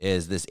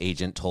is this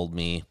agent told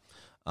me,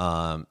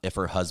 if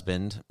her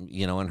husband,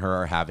 and her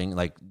are having,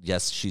 like,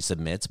 yes, she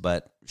submits,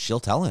 but she'll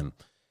tell him,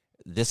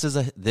 this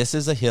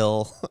is a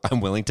hill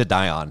I'm willing to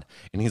die on.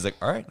 And he's like,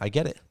 all right, I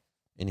get it.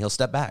 And he'll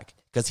step back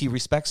because he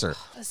respects her.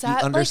 Is that,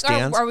 he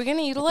understands. Are we going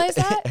to utilize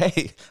that?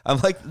 Hey, I'm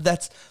like,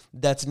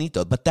 that's neat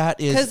though. But that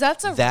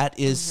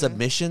is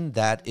submission.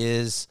 That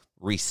is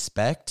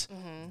respect.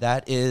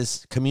 That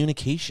is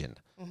communication.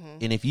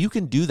 And if you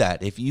can do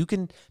that, if you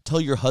can tell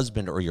your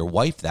husband or your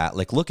wife that,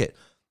 like, look at,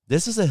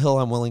 this is a hill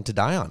I'm willing to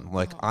die on.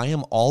 Like, I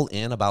am all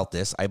in about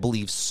this. I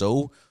believe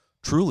so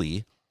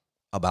truly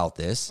about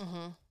this.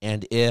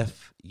 And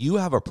if you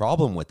have a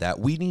problem with that,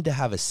 we need to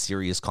have a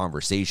serious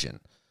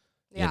conversation,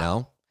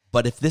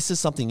 But if this is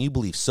something you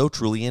believe so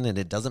truly in and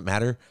it doesn't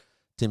matter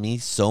to me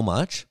so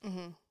much,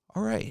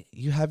 all right,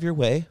 you have your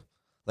way.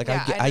 Like,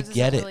 I get it.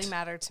 It doesn't really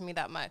matter to me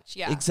that much.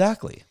 Yeah.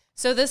 Exactly.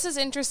 So this is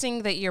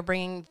interesting that you're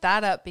bringing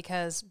that up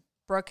because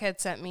Brooke had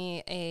sent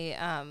me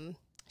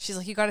she's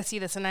like, you got to see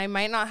this. And I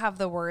might not have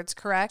the words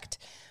correct,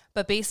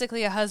 but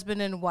basically a husband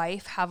and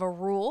wife have a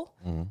rule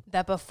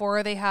that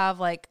before they have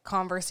like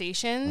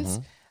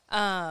conversations,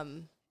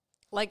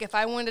 like if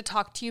I wanted to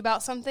talk to you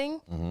about something,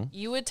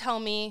 you would tell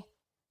me,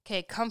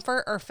 okay,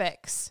 comfort or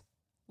fix?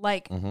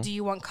 Like, do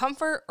you want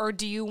comfort or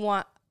do you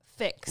want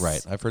fix?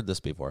 Right. I've heard this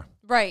before.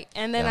 Right.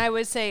 And then I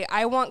would say,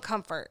 I want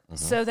comfort.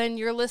 So then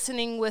you're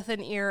listening with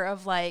an ear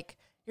of like,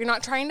 you're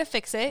not trying to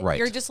fix it. Right.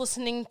 You're just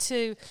listening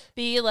to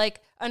be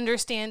like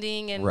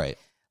understanding and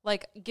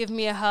like give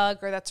me a hug,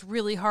 or that's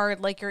really hard.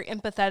 Like you're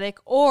empathetic.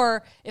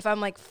 Or if I'm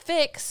like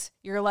fix,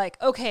 you're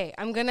like, okay,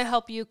 I'm going to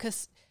help you.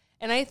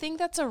 And I think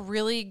that's a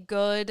really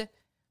good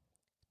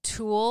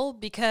tool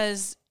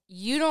because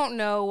you don't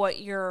know what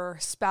your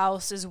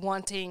spouse is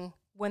wanting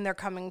when they're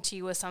coming to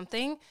you with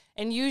something.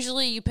 And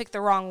usually you pick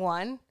the wrong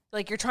one.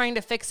 Like you're trying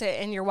to fix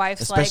it and your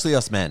wife's especially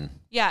us men.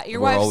 Yeah,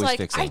 your wife's like,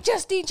 fixing. I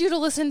just need you to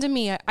listen to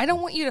me. I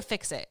don't want you to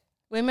fix it.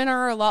 Women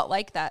are a lot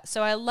like that.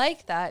 So I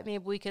like that.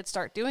 Maybe we could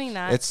start doing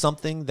that. It's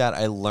something that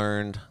I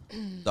learned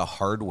the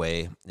hard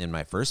way in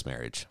my first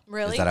marriage.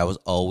 Really? Is that I was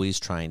always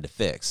trying to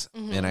fix.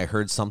 And I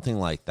heard something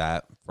like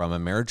that from a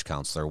marriage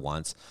counselor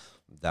once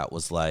that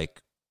was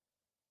like,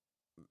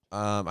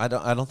 I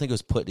don't think it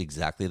was put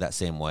exactly that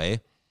same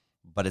way,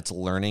 but it's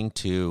learning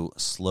to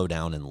slow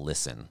down and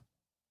listen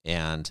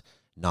and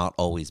not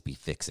always be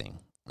fixing.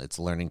 It's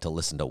learning to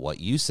listen to what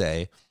you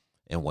say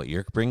and what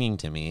you're bringing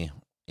to me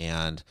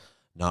and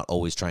not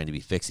always trying to be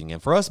fixing.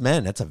 And for us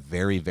men, that's a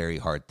very, very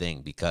hard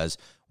thing because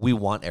we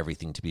want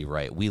everything to be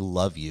right. We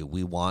love you.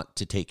 We want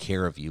to take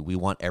care of you. We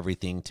want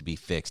everything to be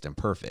fixed and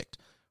perfect,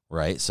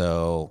 right?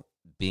 So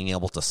being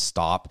able to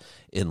stop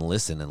and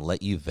listen and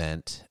let you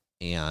vent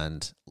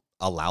and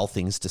allow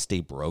things to stay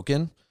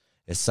broken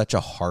is such a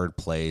hard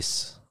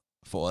place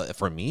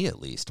for me, at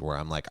least, where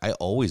I'm like, I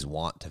always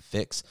want to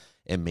fix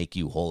and make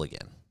you whole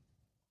again.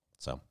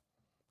 So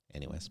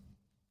anyways,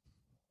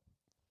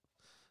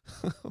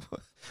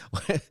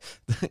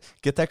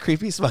 get that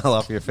creepy smile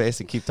off your face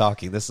and keep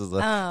talking. This is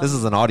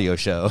an audio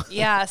show.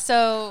 Yeah.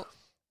 So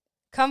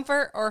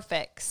comfort or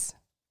fix,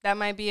 that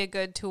might be a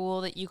good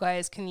tool that you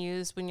guys can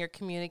use when you're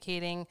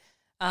communicating.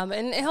 And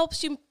it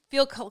helps you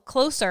feel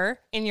closer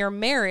in your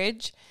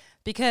marriage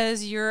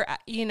because your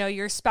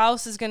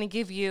spouse is going to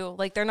give you,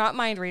 like, they're not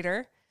mind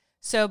reader.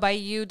 So by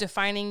you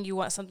defining you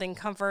want something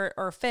comfort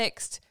or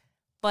fixed,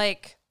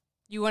 like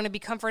you want to be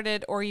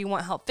comforted or you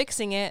want help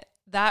fixing it,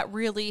 that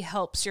really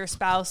helps your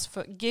spouse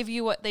give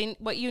you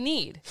what you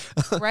need,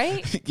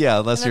 right? Yeah,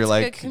 unless you're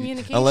like,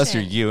 unless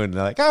you're you and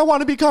they're like, I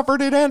want to be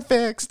comforted and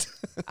fixed.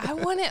 I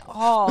want it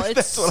all.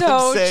 It's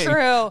so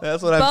true.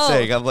 That's what I'm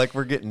saying. I'm like,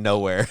 we're getting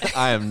nowhere.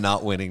 I am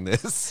not winning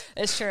this.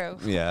 It's true.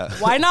 Yeah.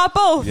 Why not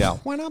both? Yeah.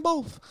 Why not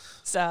both?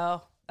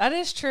 So that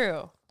is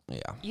true.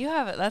 Yeah. You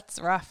have it. That's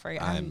rough for you.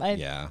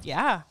 Yeah.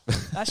 Yeah.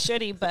 That's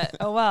shitty, but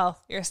oh well,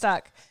 you're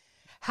stuck.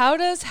 How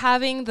does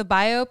having the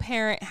bio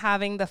parent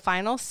having the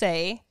final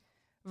say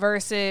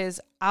versus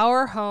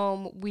our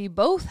home, we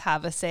both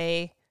have a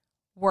say,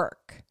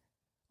 work?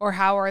 Or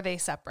how are they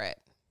separate?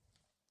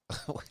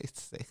 Wait,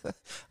 say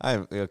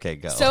that. Okay,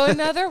 go. So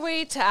another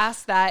way to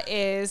ask that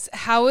is,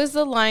 how is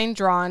the line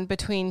drawn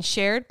between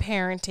shared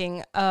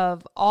parenting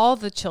of all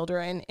the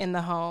children in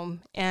the home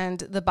and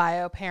the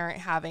bio parent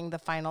having the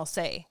final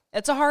say?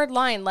 It's a hard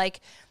line. Like,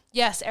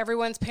 Yes,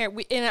 everyone's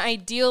parent. In an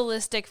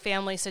idealistic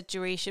family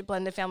situation,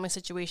 blended family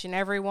situation,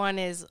 everyone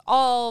is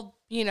all,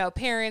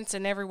 parents,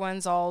 and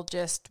everyone's all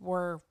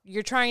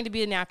you're trying to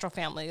be a natural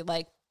family.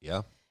 Like,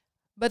 Yeah.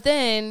 But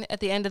then at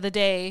the end of the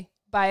day,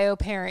 bio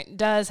parent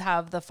does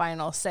have the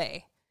final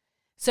say.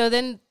 So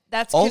then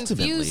that's Ultimately,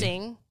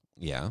 confusing.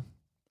 Yeah.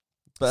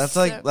 But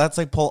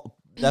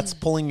that's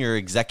pulling your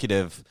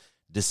executive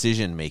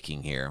decision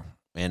making here,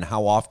 and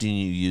how often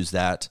you use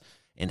that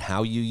and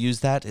how you use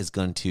that is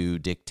going to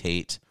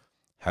dictate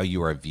how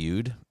you are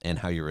viewed and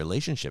how your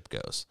relationship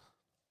goes.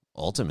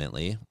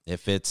 Ultimately,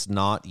 if it's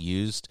not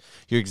used,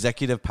 your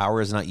executive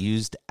power is not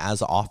used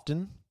as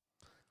often,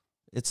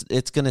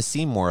 it's going to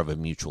seem more of a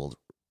mutual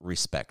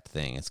respect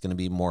thing. It's going to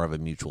be more of a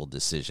mutual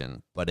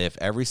decision. But if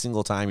every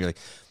single time you're like,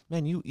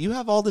 man, you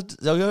have all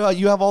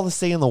the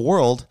say in the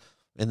world,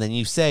 and then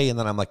you say, and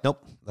then I'm like,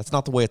 nope, that's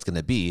not the way it's going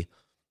to be.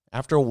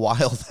 After a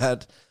while,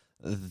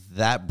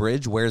 that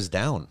bridge wears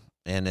down,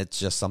 and it's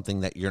just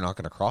something that you're not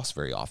going to cross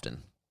very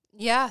often.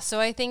 Yeah, so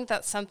I think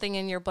that's something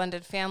in your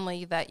blended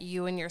family that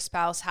you and your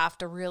spouse have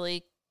to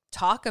really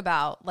talk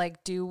about.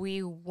 Like, do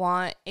we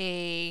want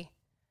a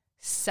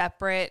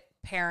separate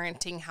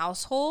parenting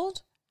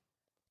household?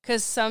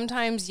 Because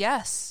sometimes,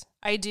 yes,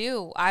 I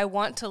do. I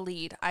want to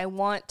lead. I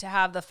want to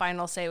have the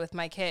final say with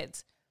my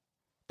kids.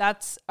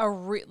 That's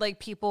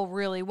people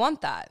really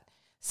want that.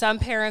 Some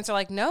parents are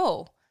like,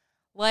 no,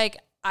 like,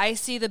 I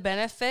see the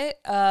benefit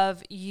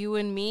of you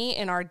and me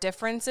and our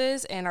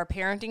differences, and our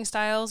parenting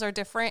styles are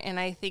different. And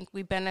I think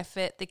we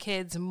benefit the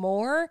kids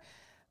more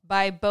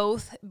by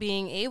both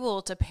being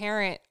able to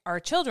parent our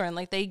children.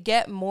 Like, they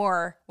get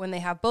more when they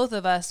have both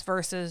of us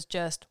versus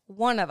just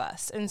one of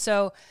us. And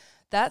so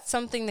that's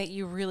something that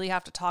you really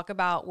have to talk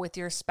about with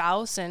your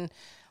spouse. And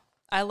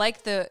I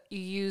like you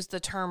use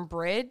the term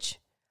bridge,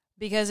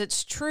 because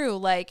it's true.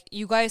 Like,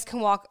 you guys can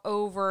walk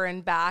over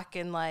and back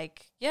and,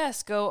 like,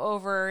 yes, go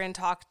over and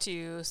talk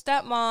to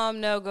stepmom.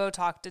 No, go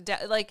talk to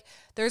dad. Like,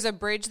 there's a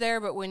bridge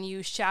there, but when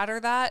you shatter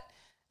that,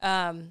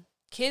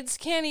 kids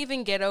can't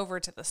even get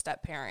over to the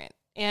step parent.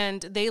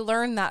 And they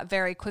learn that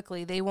very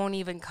quickly. They won't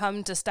even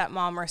come to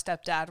stepmom or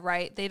stepdad,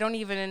 right? They don't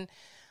even,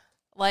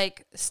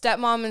 like,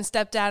 stepmom and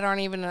stepdad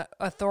aren't even an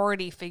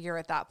authority figure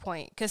at that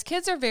point, because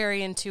kids are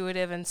very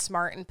intuitive and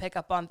smart and pick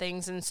up on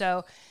things. And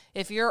so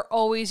if you're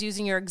always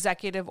using your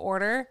executive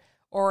order,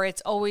 or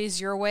it's always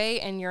your way,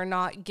 and you're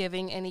not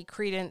giving any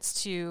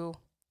credence to,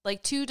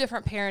 like, two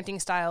different parenting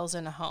styles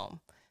in a home,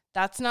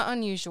 that's not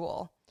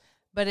unusual.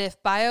 But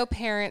if bio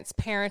parents'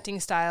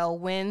 parenting style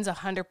wins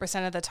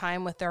 100% of the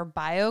time with their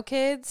bio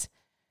kids,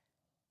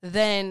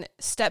 then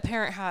step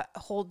parent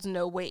holds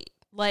no weight.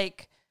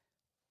 Like,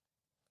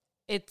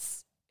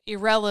 it's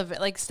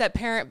irrelevant. Like, step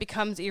parent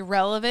becomes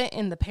irrelevant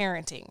in the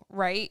parenting,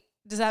 right?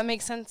 Does that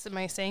make sense? Am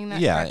I saying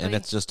that correctly? And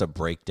it's just a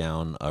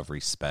breakdown of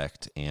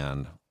respect,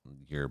 and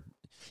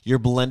your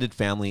blended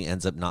family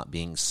ends up not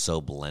being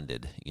so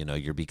blended.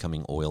 You're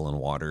becoming oil and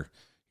water.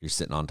 You're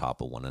sitting on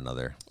top of one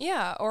another.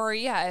 Yeah,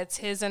 it's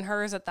his and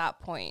hers at that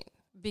point.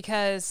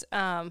 Because,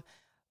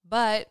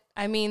 but,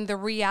 I mean, the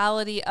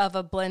reality of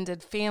a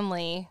blended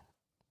family,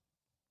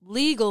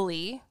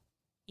 legally,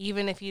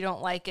 even if you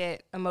don't like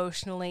it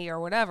emotionally or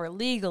whatever,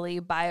 legally,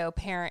 bio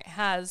parent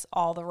has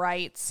all the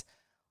rights,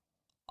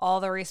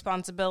 all the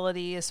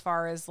responsibility, as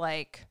far as,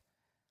 like,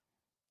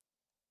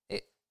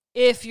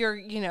 if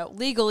you're,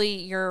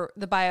 legally,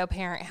 the bio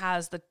parent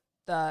has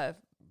the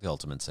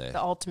ultimate say. The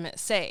ultimate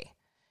say.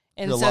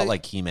 And you're a lot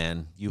like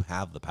He-Man. You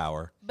have the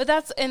power. But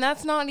that's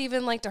not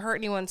even, like, to hurt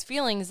anyone's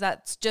feelings.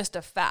 That's just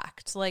a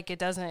fact. Like,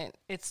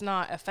 it's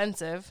not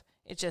offensive.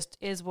 It just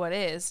is what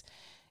is.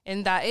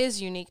 And that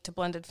is unique to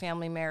blended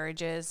family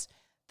marriages.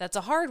 That's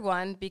a hard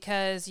one,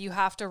 because you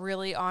have to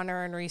really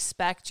honor and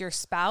respect your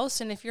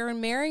spouse. And if you're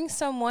marrying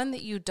someone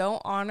that you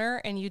don't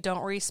honor and you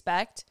don't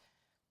respect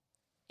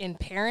in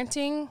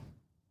parenting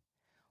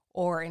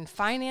or in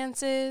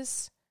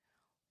finances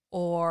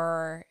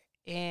or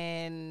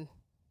in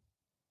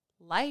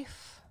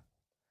life,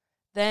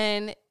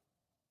 then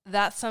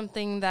that's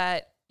something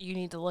that you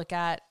need to look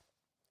at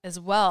as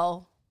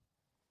well,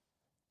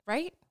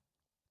 right?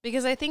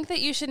 Because I think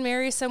that you should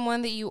marry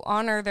someone that you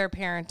honor their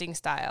parenting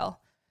style.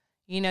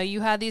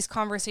 You had these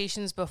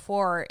conversations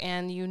before,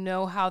 and you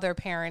know how they're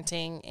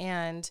parenting,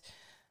 and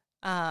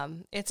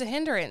it's a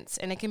hindrance,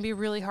 and it can be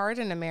really hard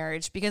in a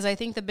marriage, because I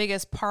think the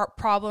biggest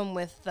problem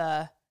with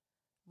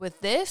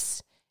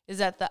this is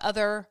that the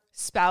other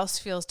spouse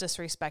feels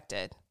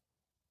disrespected.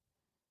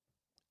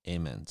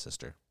 Amen,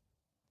 sister.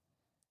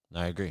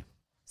 I agree.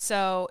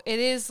 So it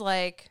is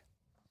like,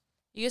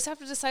 you just have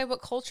to decide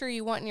what culture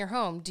you want in your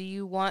home. Do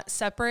you want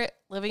separate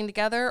living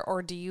together,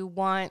 or do you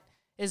want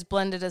as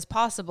blended as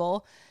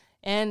possible?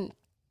 And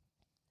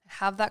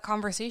have that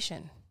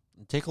conversation.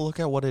 Take a look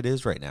at what it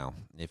is right now.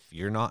 If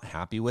you're not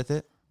happy with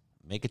it,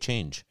 make a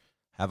change.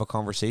 Have a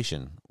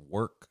conversation.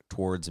 Work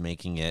towards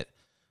making it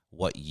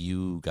what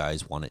you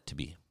guys want it to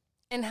be.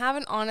 And have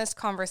an honest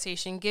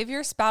conversation. Give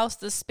your spouse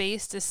the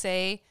space to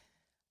say,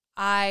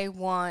 I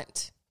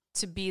want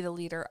to be the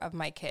leader of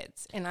my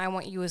kids, and I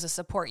want you as a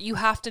support. You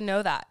have to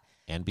know that.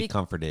 And be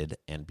comforted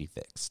and be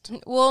fixed.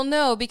 Well,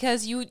 no,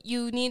 because you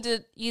need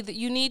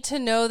to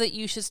know that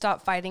you should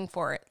stop fighting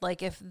for it.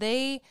 Like if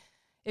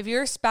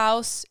your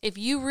spouse, if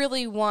you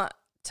really want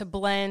to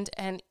blend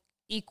and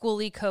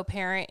equally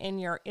co-parent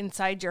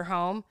inside your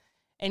home,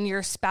 and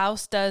your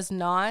spouse does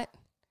not,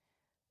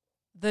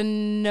 the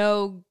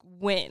no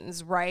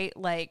wins, right?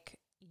 Like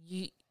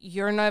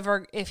you're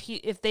never,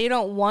 if they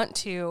don't want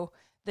to,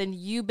 then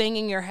you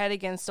banging your head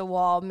against a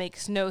wall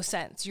makes no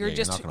sense. You're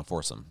not going to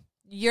force them.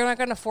 You're not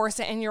going to force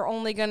it, and you're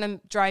only going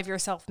to drive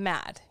yourself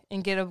mad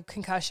and get a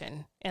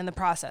concussion in the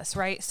process,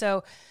 right?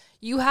 So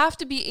you have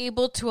to be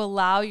able to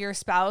allow your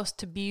spouse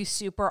to be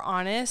super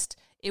honest.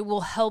 It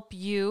will help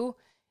you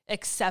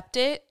accept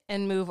it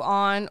and move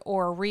on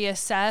or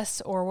reassess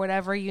or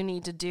whatever you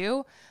need to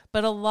do.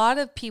 But a lot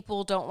of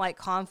people don't like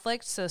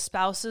conflict, so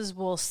spouses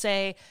will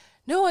say,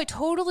 no, I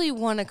totally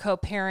want to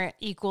co-parent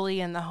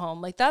equally in the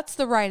home. Like that's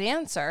the right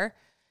answer,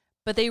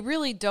 but they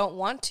really don't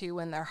want to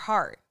in their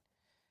heart.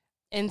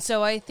 And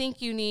so I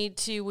think you need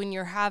to, when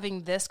you're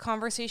having this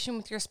conversation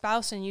with your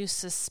spouse and you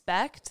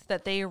suspect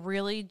that they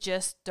really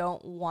just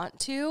don't want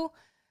to,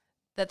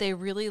 that they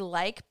really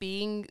like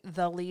being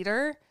the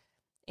leader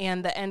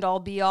and the end all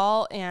be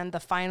all and the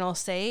final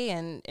say,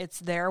 and it's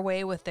their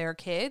way with their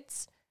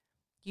kids,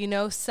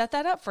 set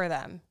that up for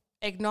them.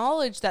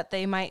 Acknowledge that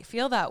they might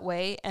feel that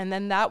way, and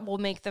then that will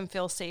make them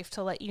feel safe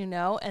to let you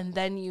know, and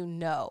then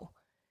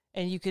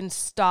and you can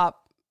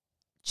stop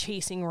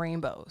chasing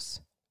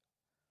rainbows.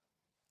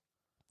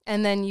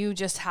 And then you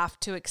just have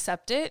to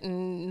accept it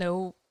and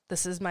know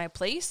this is my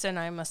place and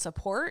I'm a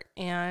support,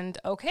 and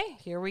okay,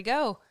 here we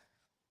go.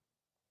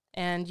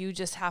 And you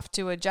just have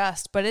to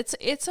adjust. But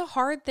it's a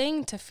hard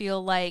thing to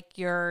feel like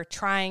you're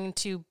trying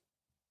to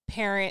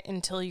parent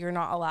until you're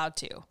not allowed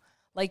to.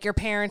 Like you're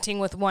parenting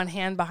with one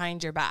hand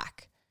behind your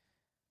back.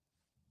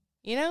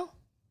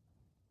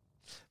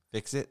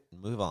 Fix it,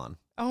 move on.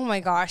 Oh my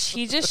gosh,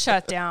 he just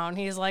shut down.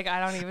 He's like, I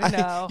don't even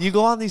know. You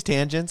go on these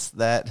tangents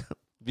that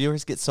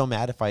viewers get so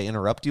mad if I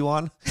interrupt you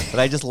on, but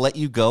I just let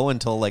you go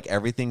until like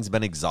everything's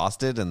been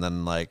exhausted, and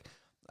then like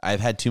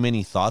I've had too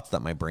many thoughts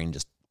that my brain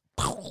just.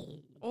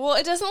 Well,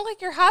 it doesn't look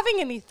like you're having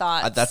any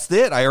thoughts. That's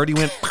it. I already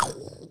went.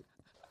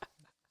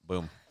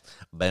 Boom,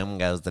 boom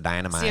goes the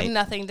dynamite. So you have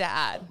nothing to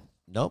add.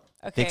 Nope.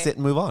 Okay. Fix it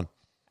and move on.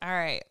 All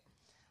right.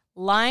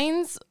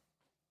 Lines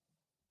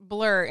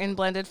blur in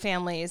blended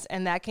families,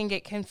 and that can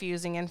get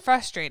confusing and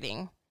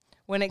frustrating.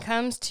 When it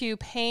comes to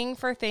paying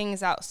for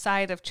things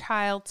outside of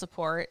child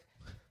support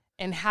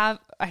and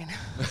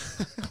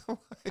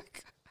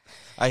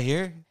I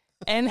hear.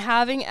 And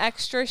having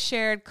extra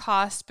shared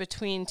costs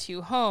between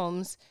two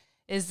homes,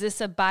 is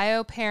this a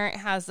bio parent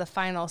has the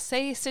final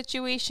say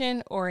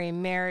situation or a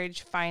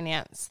marriage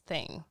finance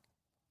thing?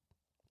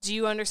 Do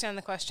you understand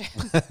the question?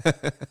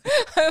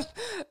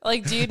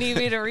 Like, do you need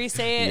me to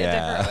re-say it a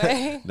different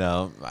way?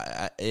 No,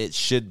 it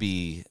should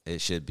be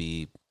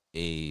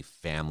a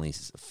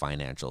family's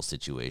financial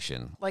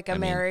situation, like a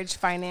marriage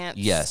finance.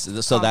 Yes,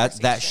 so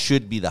that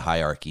should be the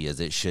hierarchy.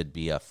 It should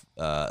be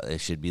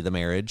the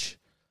marriage,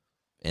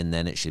 and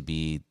then it should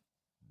be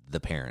the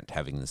parent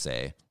having the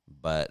say.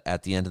 But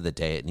at the end of the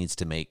day, it needs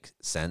to make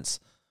sense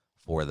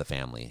for the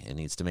family. It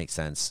needs to make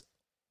sense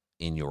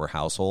in your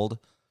household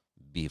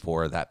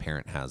before that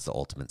parent has the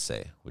ultimate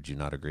say. Would you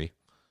not agree?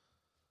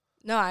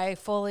 No, I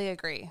fully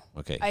agree.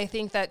 Okay. I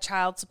think that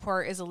child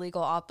support is a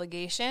legal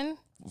obligation.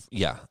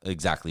 Yeah,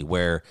 exactly.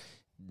 Where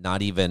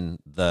not even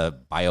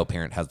the bio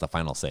parent has the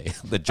final say.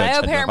 The judge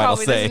bio had parent the final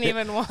probably say. doesn't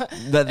even want.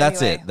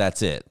 That's anyway. it.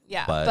 That's it.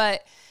 Yeah,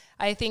 but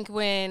I think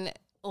when,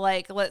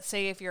 like, let's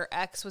say if your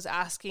ex was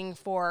asking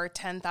for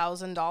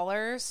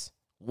 $10,000.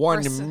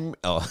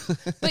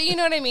 But you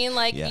know what I mean?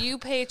 Like, yeah. You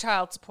pay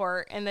child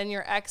support, and then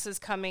your ex is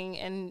coming,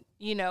 and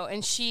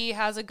and she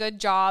has a good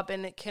job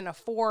and it can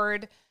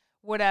afford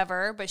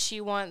whatever, but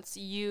she wants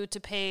you to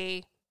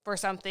pay for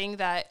something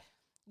that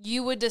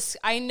you would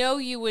I know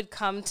you would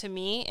come to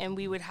me and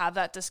we would have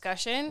that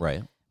discussion,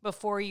 right?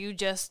 Before you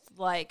just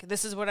like,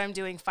 this is what I'm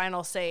doing,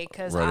 final say,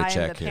 because I'm the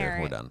parent. Here,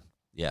 we're done.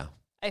 Yeah.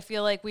 I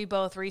feel like we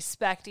both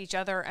respect each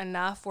other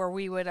enough where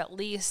we would at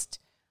least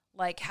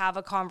like have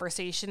a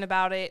conversation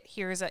about it.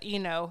 Here's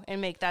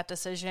and make that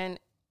decision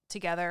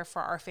together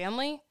for our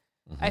family.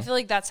 Mm-hmm. I feel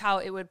like that's how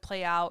it would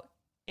play out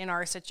in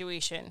our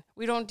situation.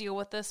 We don't deal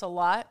with this a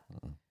lot.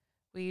 Mm-hmm.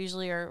 We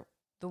usually are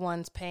the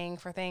ones paying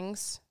for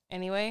things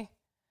anyway.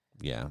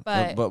 Yeah.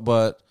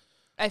 But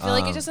I feel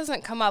like it just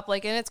doesn't come up,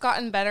 like, and it's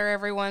gotten better.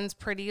 Everyone's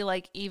pretty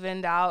like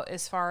evened out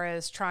as far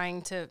as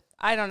trying to,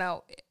 I don't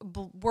know.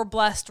 We're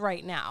blessed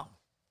right now.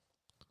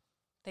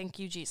 Thank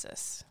you,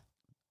 Jesus.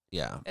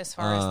 Yeah. As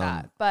far as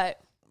that.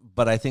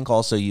 But I think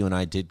also you and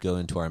I did go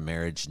into our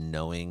marriage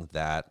knowing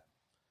that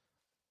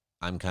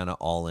I'm kind of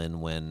all in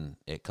when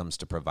it comes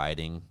to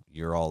providing.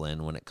 You're all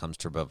in when it comes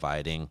to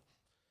providing.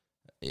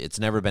 It's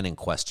never been in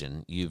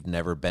question. You've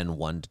never been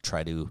one to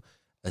try to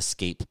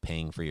escape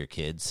paying for your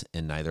kids,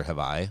 and neither have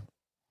I.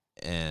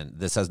 And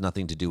this has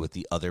nothing to do with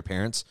the other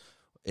parents.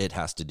 It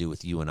has to do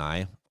with you and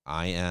I.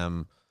 I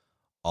am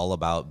all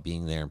about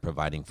being there and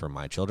providing for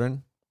my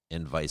children,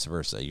 and vice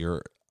versa.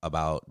 You're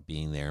about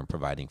being there and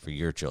providing for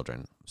your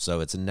children. So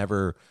it's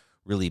never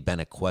really been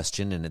a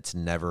question, and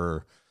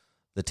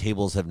the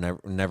tables have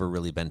never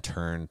really been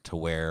turned to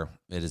where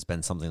it has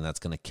been something that's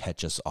going to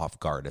catch us off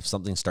guard. If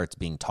something starts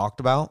being talked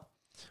about,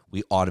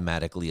 we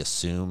automatically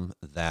assume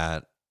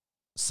that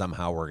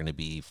somehow we're going to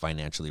be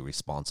financially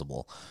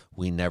responsible.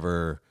 We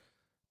never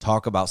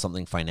talk about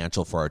something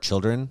financial for our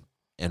children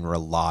and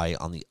rely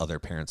on the other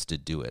parents to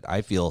do it.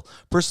 I feel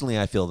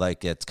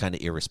like it's kind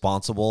of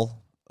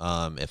irresponsible.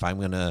 If I'm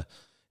going to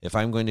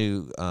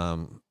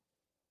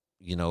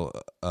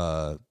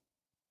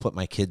put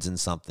my kids in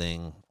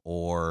something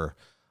or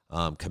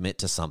commit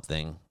to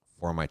something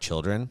for my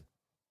children,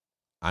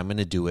 I'm going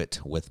to do it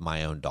with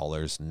my own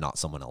dollars, not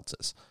someone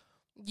else's.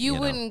 You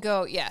wouldn't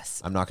go,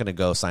 yes. I'm not going to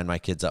go sign my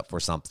kids up for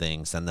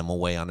something, send them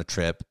away on a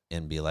trip,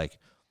 and be like,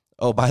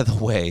 oh, by the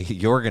way,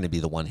 you're going to be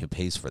the one who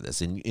pays for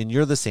this. And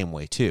you're the same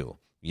way too.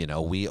 You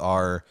know, we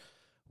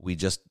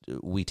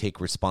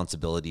take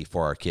responsibility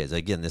for our kids.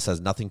 Again, this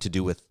has nothing to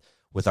do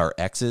with our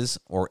exes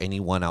or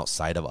anyone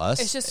outside of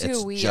us. It's just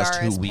who we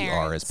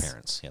are as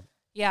parents. Yep.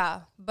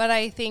 Yeah. But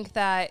I think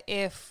that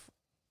if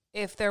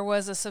there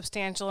was a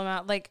substantial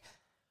amount, like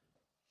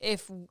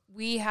if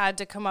we had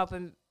to come up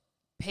and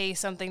pay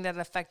something that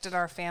affected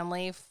our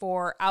family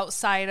for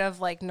outside of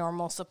like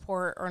normal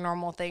support or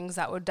normal things,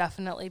 that would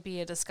definitely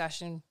be a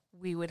discussion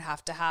we would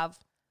have to have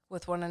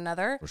with one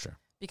another. For sure.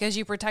 Because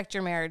you protect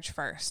your marriage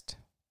first.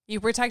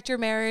 You protect your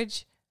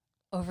marriage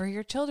over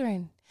your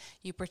children.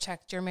 You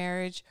protect your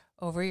marriage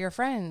over your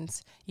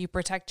friends. You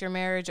protect your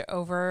marriage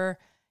over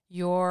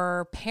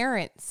your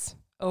parents,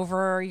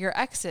 over your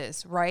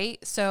exes, right?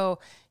 So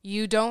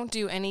you don't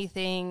do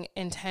anything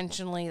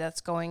intentionally that's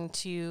going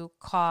to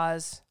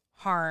cause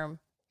harm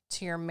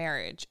to your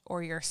marriage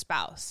or your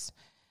spouse.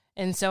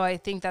 And so I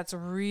think that's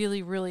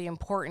really, really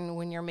important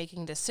when you're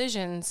making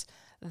decisions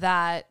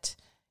that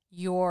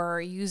you're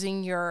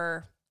using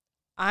your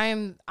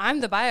I'm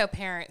the bio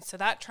parent, so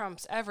that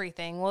trumps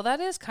everything. Well, that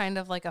is kind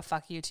of like a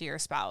fuck you to your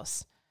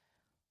spouse.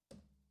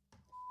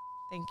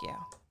 Thank you.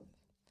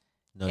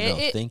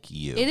 Thank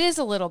you. It is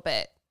a little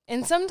bit.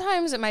 And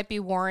sometimes it might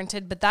be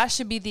warranted, but that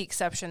should be the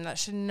exception. That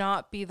should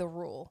not be the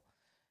rule.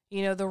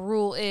 You know, the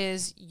rule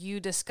is you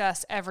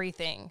discuss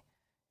everything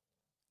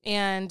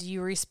and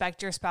you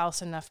respect your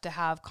spouse enough to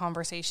have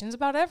conversations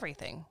about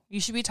everything.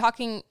 You should be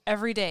talking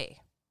every day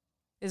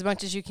as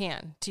much as you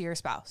can to your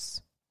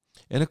spouse.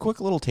 And a quick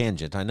little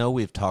tangent. I know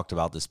we've talked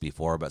about this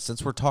before, but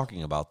since we're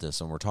talking about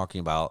this and we're talking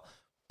about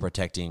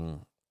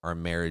protecting our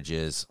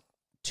marriages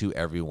to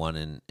everyone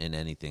in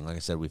anything, like I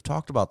said, we've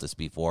talked about this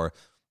before,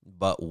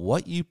 but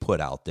what you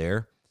put out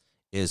there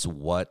is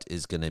what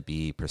is going to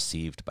be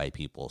perceived by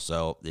people.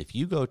 So if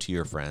you go to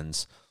your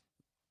friends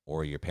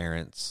or your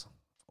parents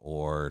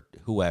or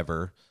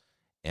whoever,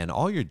 and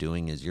all you're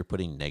doing is you're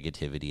putting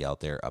negativity out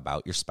there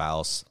about your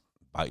spouse,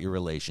 about your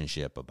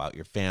relationship, about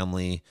your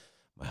family,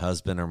 my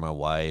husband or my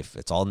wife,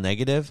 it's all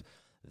negative.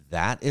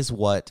 That is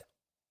what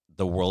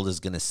the world is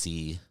going to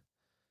see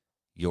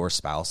your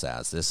spouse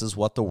as. This is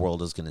what the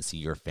world is going to see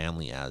your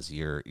family as.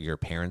 Your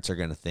parents are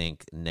going to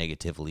think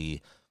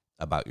negatively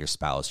about your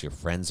spouse. Your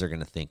friends are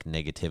going to think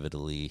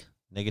negatively,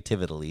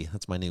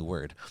 that's my new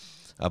word,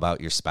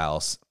 about your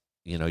spouse.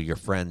 You know, your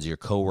friends, your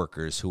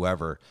coworkers,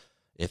 whoever.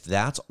 If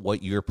that's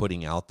what you're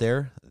putting out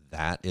there,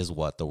 that is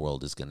what the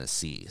world is going to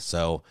see.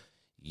 So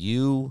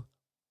you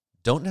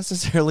don't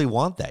necessarily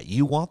want that.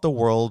 You want the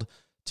world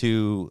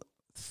to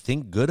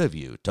think good of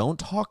you.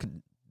 Don't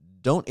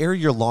air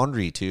your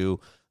laundry to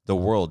the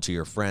world, to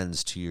your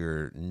friends, to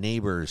your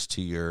neighbors,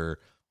 to your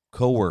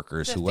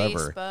coworkers, to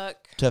whoever,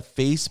 to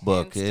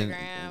Facebook,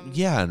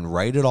 Instagram. and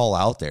write it all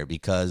out there,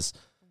 because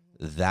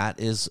that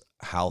is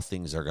how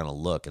things are going to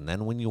look. And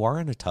then when you are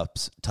in a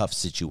tough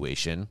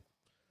situation,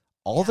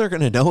 all they're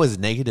going to know is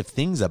negative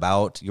things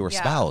about your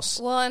spouse.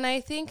 Well, and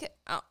I think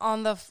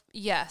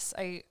yes,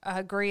 I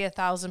agree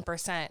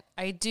 1,000%.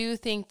 I do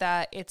think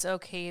that it's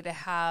okay to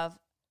have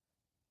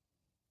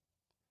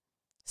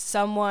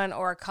someone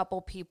or a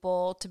couple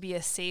people to be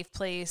a safe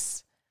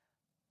place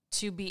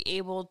to be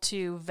able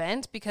to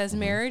vent, because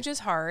marriage is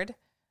hard,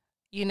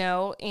 you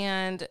know,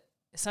 and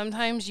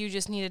sometimes you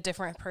just need a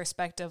different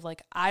perspective.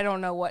 Like, I don't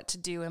know what to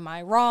do. Am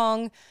I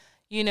wrong?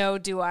 You know,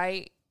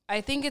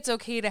 I think it's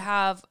okay to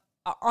have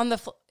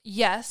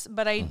yes,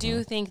 but I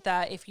do think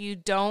that if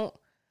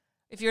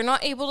you're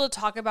not able to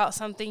talk about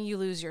something, you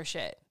lose your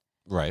shit.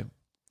 Right.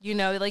 You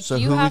know, like, so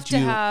you have to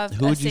have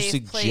who a would you safe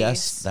suggest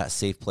place. that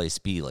safe place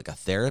be? Like a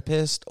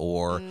therapist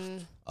or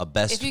a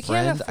best If you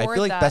friend? can't I afford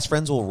feel like that- best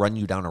friends will run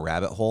you down a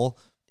rabbit hole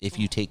if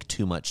you take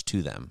too much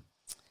to them.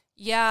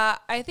 Yeah,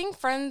 I think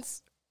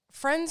friends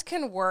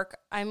can work.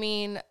 I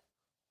mean,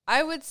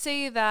 I would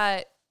say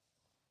that,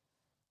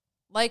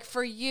 like,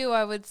 for you,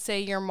 I would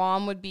say your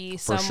mom would be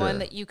someone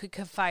that you could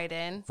confide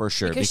in. For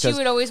sure. Because she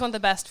would always want the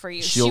best for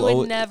you. She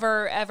would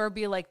never, ever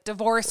be like,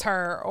 divorce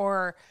her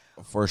or...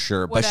 For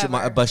sure.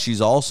 Whatever. But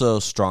she's also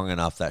strong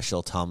enough that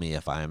she'll tell me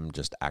if I'm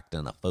just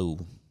acting a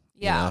fool.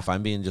 Yeah. You know, if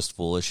I'm being just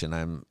foolish and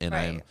I'm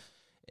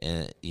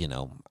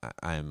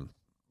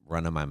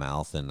running my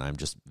mouth and I'm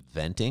just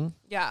venting,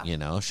 Yeah. you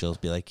know, she'll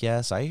be like,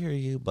 yes, I hear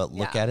you, but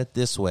look Yeah. at it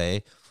this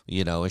way,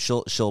 you know, and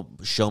she'll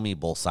show me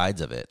both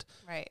sides of it.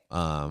 Right.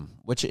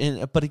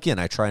 But again,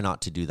 I try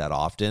not to do that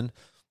often,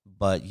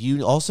 but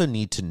you also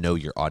need to know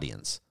your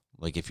audience.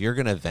 Like if you're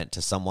going to vent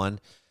to someone,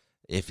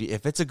 if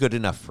it's a good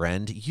enough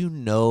friend, you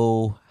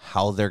know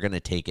how they're going to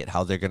take it,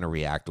 how they're going to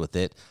react with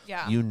it.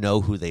 Yeah. You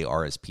know who they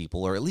are as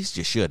people, or at least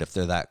you should if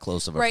they're that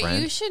close of a friend.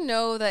 Right. You should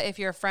know that if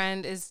your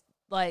friend is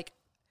like,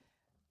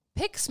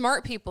 pick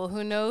smart people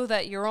who know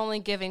that you're only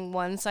giving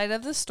one side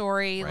of the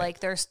story. Right. Like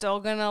they're still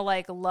going to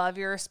like love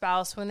your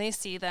spouse when they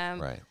see them.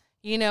 Right.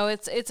 You know,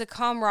 it's a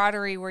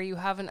camaraderie where you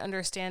have an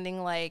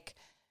understanding, like,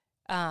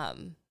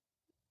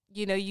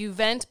 you know, you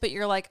vent, but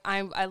you're like,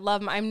 I'm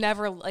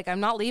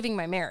not leaving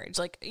my marriage.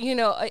 Like, you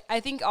know, I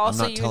think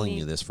also I'm not telling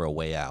you this for a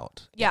way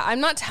out. Yeah, I'm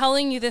not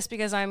telling you this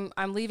because I'm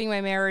leaving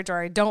my marriage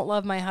or I don't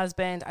love my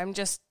husband. I'm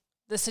just,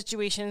 the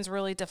situation is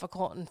really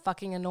difficult and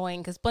fucking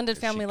annoying because blended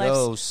family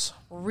life's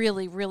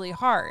really, really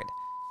hard.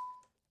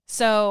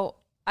 So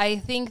I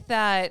think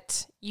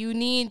that you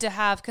need to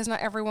have, because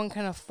not everyone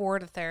can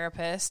afford a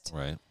therapist.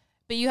 Right.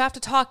 But you have to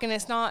talk, and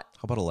it's not...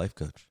 How about a life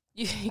coach?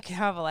 You can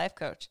have a life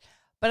coach.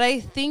 But I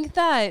think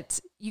that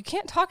you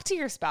can't talk to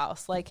your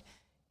spouse. Like,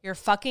 you're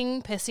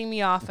fucking pissing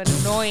me off and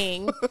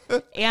annoying.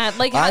 And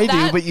like I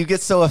do, but you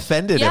get so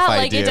offended if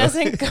I do. It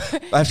doesn't go.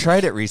 I've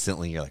tried it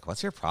recently. You're like,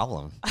 what's your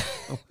problem?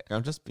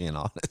 I'm just being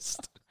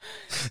honest.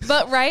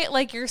 But right,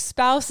 like your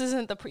spouse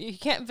isn't you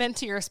can't vent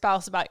to your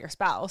spouse about your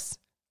spouse.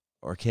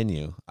 Or can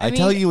you? I I mean,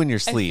 tell you in your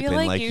sleep, feel and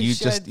like like you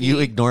you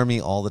ignore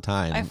me all the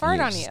time. I fart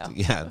on You're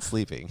you. Yeah,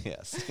 sleeping.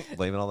 Yes,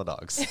 blame it on the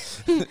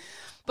dogs.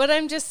 But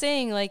I'm just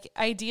saying, like,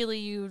 ideally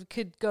you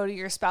could go to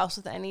your spouse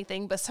with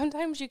anything, but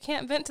sometimes you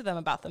can't vent to them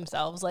about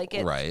themselves. Like,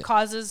 it Right.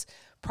 causes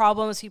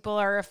problems. People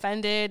are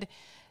offended.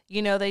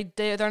 You know,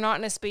 they're not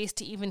in a space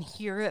to even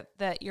hear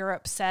that you're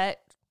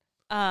upset.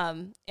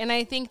 And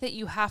I think that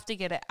you have to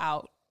get it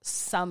out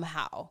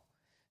somehow.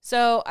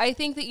 So I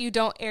think that you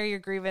don't air your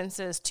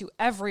grievances to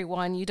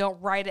everyone. You don't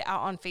write it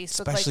out on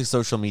Facebook. Especially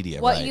social media,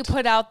 What right? you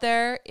put out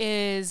there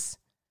is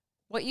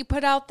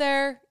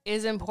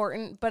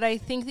important, but I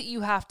think that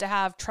you have to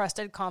have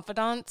trusted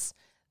confidants.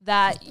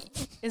 That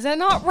is that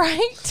not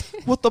right?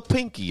 With the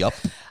pinky up.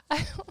 I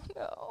don't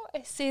know.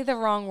 I say the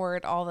wrong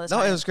word all the time.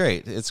 No, it was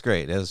great. It's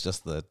great. It was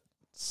just the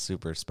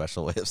super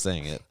special way of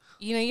saying it.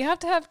 You know, you have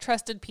to have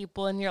trusted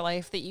people in your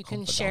life that you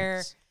can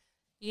share.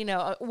 You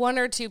know, one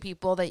or two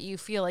people that you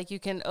feel like you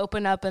can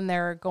open up and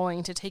they're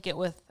going to take it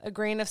with a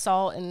grain of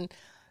salt and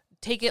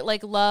take it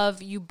like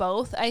love you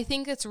both. I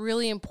think it's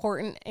really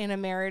important in a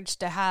marriage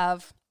to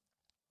have,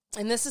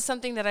 and this is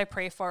something that I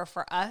pray for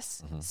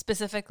us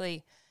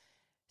specifically,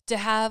 to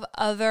have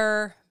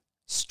other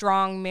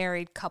strong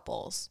married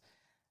couples,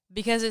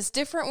 because it's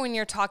different when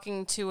you're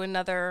talking to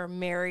another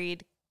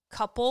married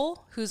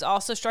couple who's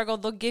also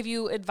struggled. They'll give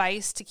you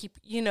advice to keep,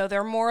 you know,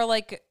 they're more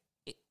like,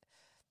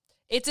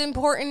 it's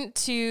important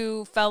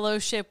to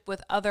fellowship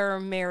with other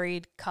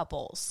married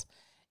couples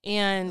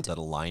and that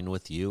align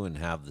with you and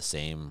have the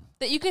same,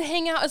 that you can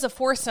hang out as a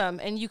foursome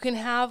and you can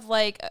have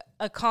like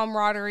a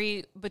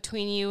camaraderie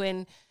between you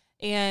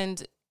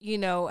and you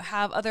know,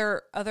 have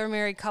other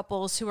married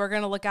couples who are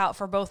going to look out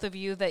for both of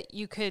you that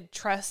you could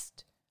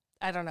trust.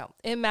 I don't know.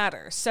 It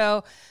matters.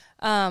 So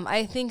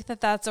I think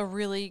that that's a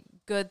really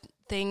good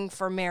thing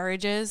for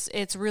marriages.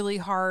 It's really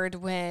hard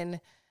when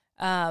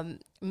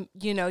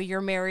you know,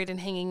 you're married and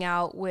hanging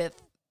out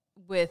with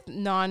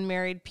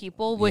non-married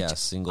people, which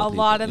single a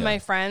lot people, of my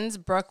friends,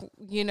 Brooke,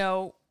 you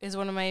know, is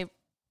one of my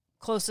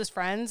closest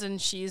friends, and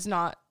she's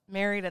not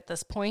married at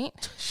this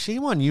point.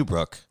 Shame on you,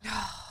 Brooke.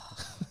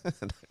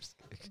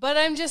 But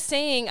I'm just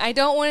saying, I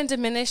don't want to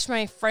diminish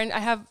my friend. I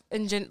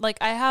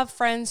have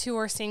friends who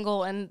are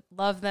single and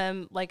love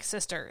them like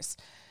sisters.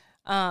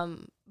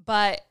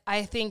 But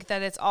I think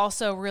that it's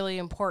also really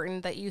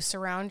important that you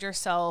surround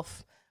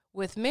yourself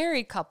with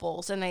married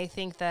couples, and I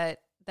think that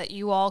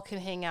you all can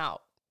hang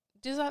out.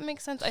 Does that make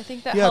sense? I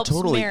think that helps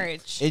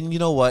marriage. And you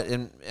know what?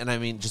 And I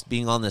mean, just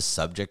being on this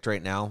subject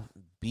right now,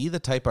 be the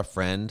type of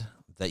friend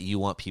that you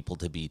want people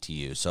to be to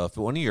you. So if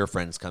one of your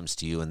friends comes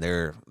to you and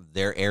they're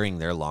airing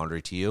their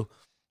laundry to you,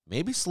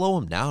 maybe slow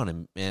them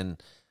down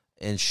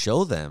and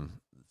show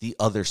them the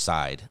other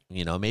side.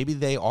 You know, maybe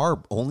they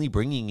are only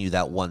bringing you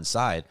that one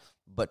side,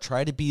 but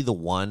try to be the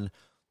one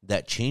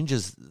that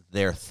changes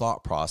their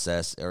thought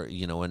process, or,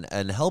 you know,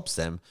 and helps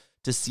them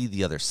to see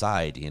the other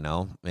side, you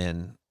know,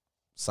 and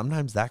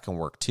sometimes that can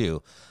work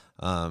too.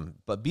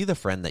 But be the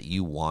friend that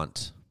you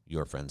want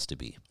your friends to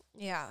be.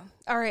 Yeah.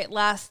 All right.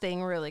 Last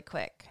thing really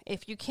quick.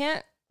 If you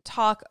can't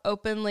talk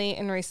openly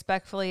and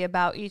respectfully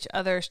about each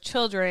other's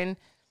children,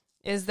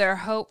 is there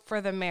hope for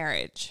the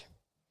marriage?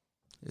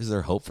 Is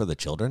there hope for the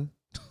children?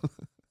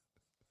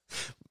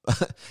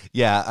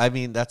 Yeah. I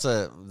mean, that's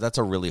a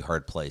really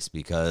hard place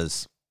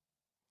because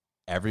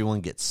everyone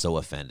gets so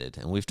offended,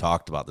 and we've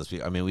talked about this.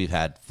 I mean, we've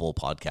had full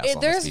podcasts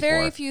on There's this before.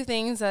 very few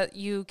things that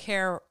you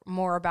care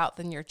more about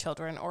than your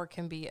children, or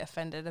can be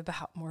offended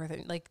about more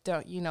than, like,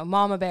 don't, you know,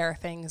 mama bear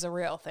thing is a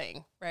real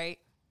thing, right?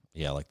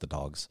 Yeah, like the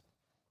dogs.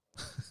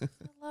 I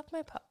love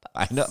my pup.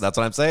 I know. That's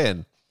what I'm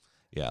saying.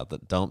 Yeah,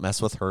 don't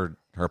mess with her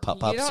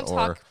pup-pups You don't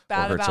or talk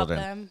bad her about children.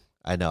 them.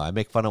 I know. I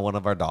make fun of one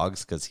of our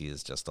dogs because he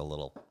is just a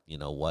little, you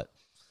know what?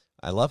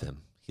 I love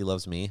him. He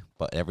loves me.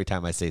 But every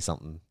time I say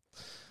something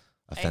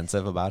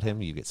offensive about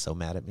him, you get so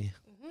mad at me.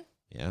 Mm-hmm.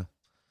 Yeah.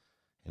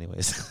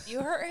 Anyways.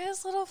 You hurt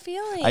his little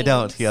feelings. I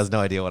don't. He has no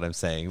idea what I'm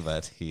saying,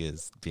 but he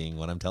is being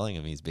what I'm telling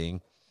him he's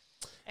being.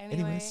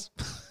 Anyways.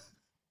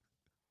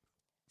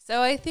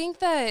 So I think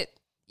that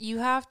you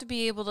have to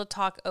be able to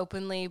talk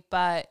openly,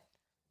 but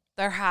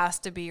there has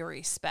to be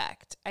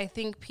respect. I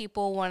think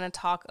people want to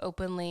talk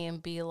openly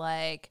and be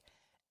like,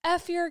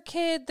 F your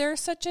kid, they're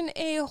such an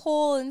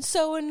a-hole and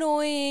so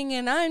annoying,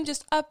 and I'm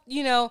just up,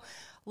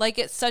 like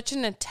it's such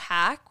an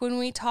attack when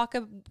we talk,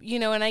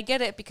 and I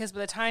get it because by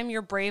the time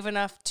you're brave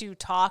enough to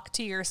talk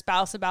to your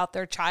spouse about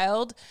their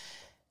child,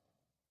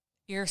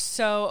 you're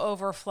so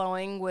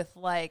overflowing with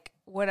like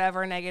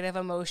whatever negative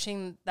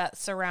emotion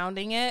that's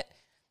surrounding it,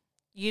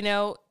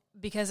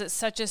 because it's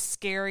such a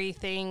scary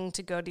thing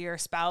to go to your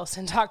spouse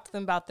and talk to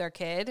them about their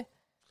kid.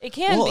 It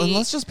can be. And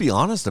let's just be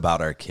honest about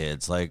our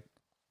kids. Like,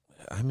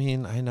 I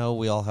mean, I know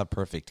we all have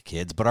perfect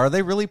kids, but are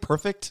they really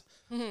perfect?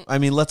 Mm-hmm. I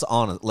mean, let's be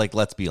honest. Like,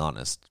 let's be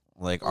honest.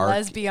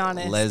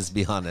 Let's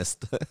be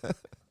honest.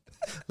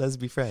 Let's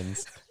be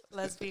friends.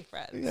 Let's be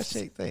friends. Yeah,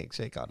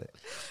 shake on it.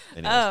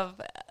 Anyways.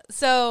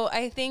 So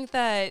I think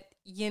that,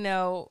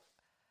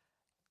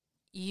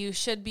 you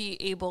should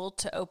be able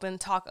to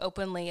talk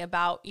openly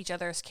about each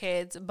other's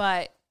kids,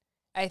 but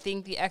I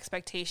think the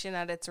expectation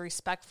that it's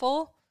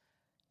respectful,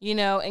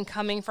 and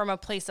coming from a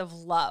place of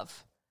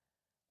love.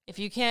 If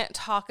you can't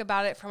talk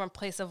about it from a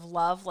place of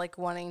love, like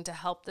wanting to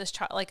help this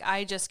child, like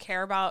I just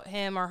care about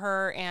him or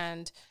her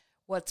and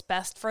what's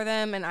best for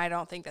them, and I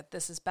don't think that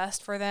this is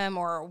best for them,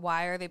 or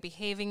why are they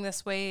behaving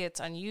this way? It's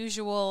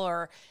unusual,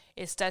 or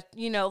it's that,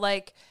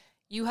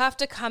 you have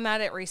to come at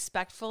it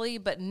respectfully,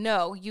 but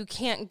no, you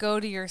can't go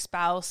to your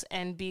spouse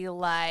and be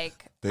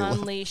like,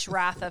 unleash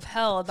wrath of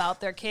hell about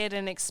their kid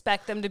and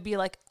expect them to be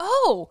like,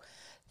 oh,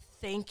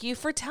 thank you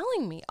for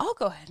telling me. I'll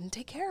go ahead and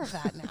take care of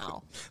that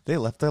now. They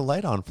left their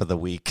light on for the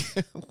week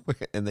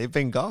and they've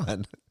been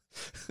gone.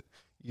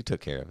 You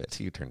took care of it.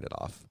 You turned it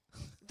off.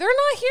 They're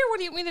not here. What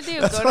do you want me to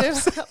do? Go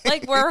to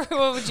like where?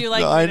 What would you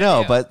like? No, I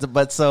know,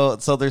 but so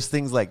there's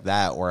things like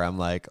that where I'm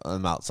like,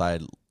 I'm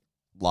outside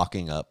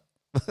locking up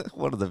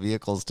one of the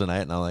vehicles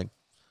tonight, and I'm like,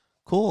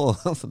 cool,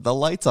 the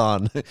light's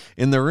on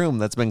in the room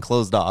that's been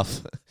closed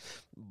off.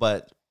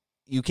 But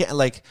you can't,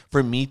 like,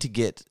 for me to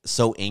get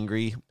so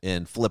angry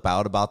and flip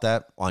out about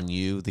that on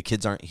you, the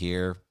kids aren't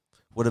here,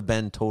 would have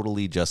been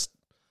totally just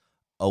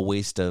a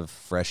waste of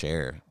fresh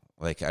air.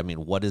 Like, I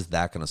mean, what is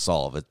that going to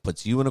solve? It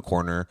puts you in a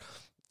corner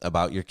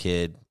about your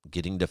kid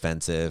getting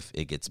defensive.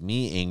 It gets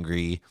me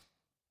angry.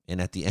 And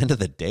at the end of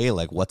the day,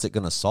 like, what's it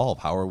going to solve?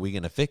 How are we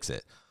going to fix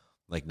it?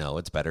 Like, no,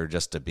 it's better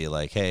just to be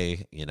like,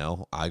 hey,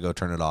 I go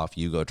turn it off,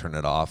 you go turn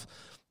it off,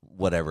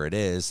 whatever it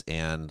is,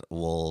 and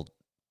we'll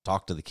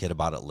talk to the kid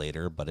about it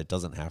later, but it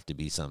doesn't have to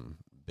be some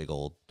big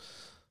old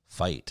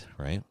fight,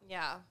 right?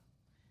 Yeah.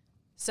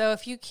 So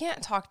if you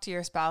can't talk to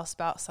your spouse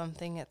about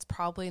something, it's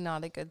probably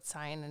not a good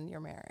sign in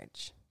your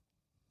marriage.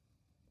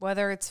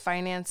 Whether it's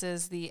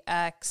finances, the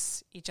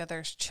ex, each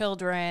other's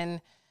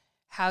children,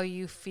 how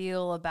you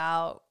feel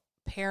about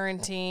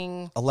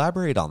parenting.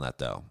 Elaborate on that,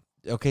 though.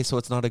 Okay, so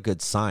it's not a good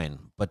sign,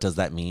 but does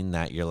that mean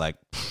that you're like,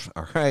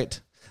 all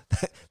right,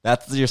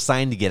 that's your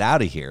sign to get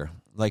out of here?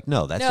 Like,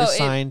 no, that's your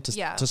sign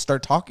to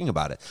start talking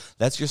about it.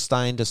 That's your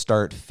sign to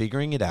start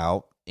figuring it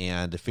out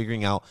and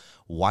figuring out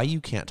why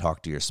you can't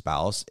talk to your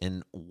spouse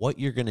and what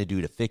you're going to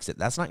do to fix it.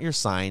 That's not your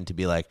sign to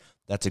be like,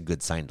 that's a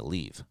good sign to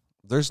leave.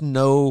 There's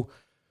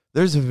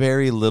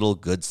very little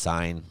good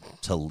sign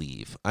to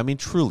leave. I mean,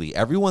 truly,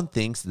 everyone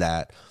thinks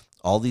that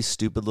all these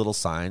stupid little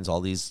signs,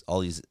 all these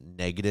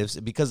negatives,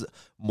 because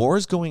more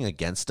is going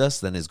against us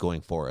than is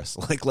going for us.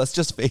 Like, let's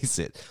just face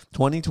it,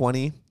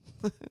 2020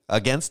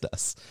 against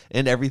us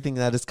and everything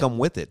that has come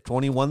with it.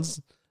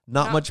 21's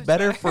not much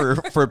better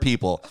for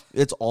people.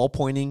 It's all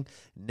pointing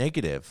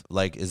negative.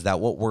 Like, is that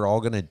what we're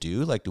all going to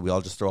do? Like, do we all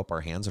just throw up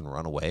our hands and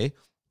run away?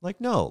 Like,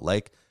 no,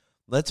 like,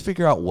 let's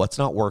figure out what's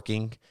not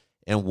working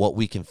and what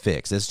we can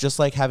fix. It's just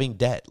like having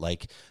debt.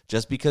 Like,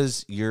 just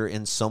because you're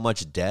in so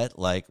much debt,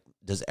 like,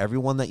 does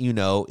everyone that you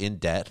know in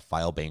debt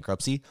file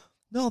bankruptcy?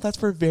 No, that's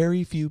for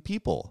very few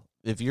people.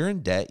 If you're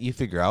in debt, you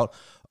figure out,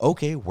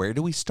 okay, where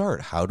do we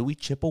start? How do we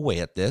chip away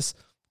at this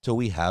till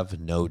we have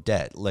no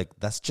debt? Like,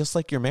 that's just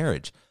like your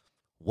marriage.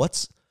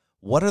 What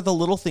are the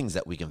little things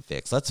that we can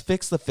fix? Let's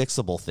fix the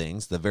fixable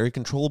things, the very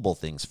controllable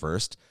things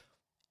first,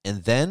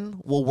 and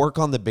then we'll work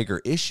on the bigger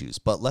issues.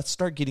 But let's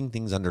start getting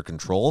things under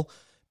control,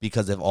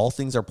 because if all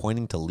things are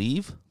pointing to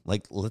leave,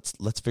 like,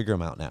 let's figure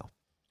them out now.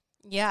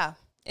 Yeah,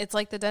 it's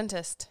like the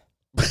dentist.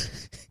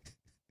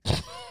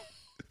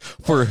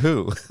 For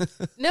who?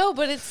 No,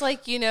 but it's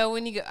like,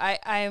 when you go,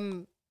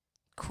 I'm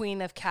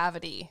queen of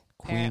cavity,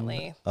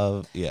 apparently.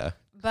 Yeah.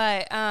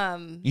 But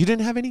you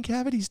didn't have any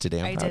cavities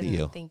today. I'm proud of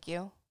you. Thank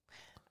you.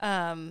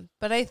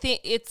 But I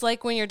think it's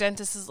like when your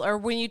dentist is, or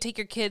when you take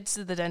your kids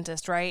to the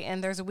dentist, right?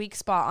 And there's a weak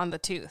spot on the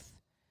tooth.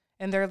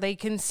 And they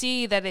can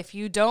see that if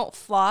you don't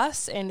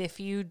floss and if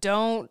you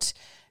don't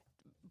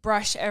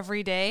brush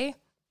every day,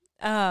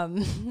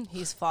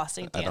 he's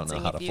flossing,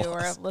 dancing, if you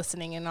are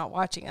listening and not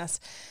watching us.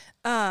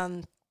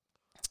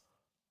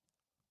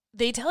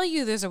 They tell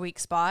you there's a weak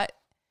spot.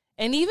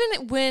 And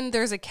even when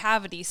there's a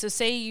cavity, so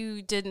say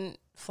you didn't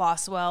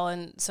floss well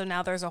and so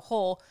now there's a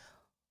hole,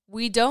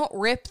 we don't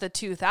rip the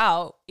tooth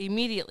out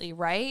immediately,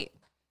 right?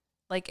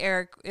 Like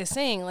Eric is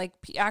saying, like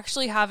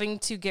actually having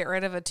to get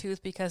rid of a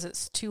tooth because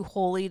it's too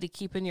holy to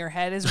keep in your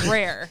head is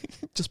rare.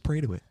 Just pray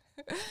to it.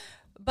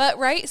 But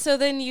right, so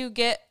then you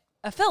get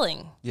a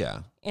filling.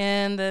 Yeah.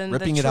 And then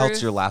ripping it out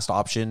is your last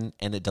option,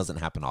 and it doesn't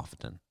happen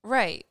often.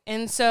 Right.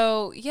 And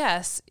so,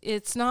 yes,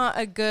 it's not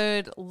a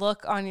good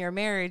look on your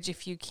marriage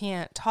if you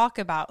can't talk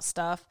about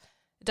stuff.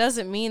 It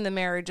doesn't mean the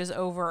marriage is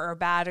over or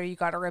bad or you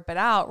got to rip it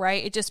out,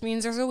 right? It just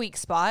means there's a weak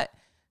spot.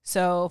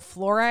 So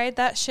fluoride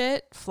that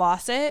shit,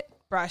 floss it,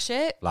 brush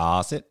it.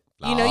 Floss it.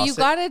 You know, you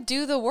got to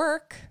do the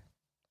work.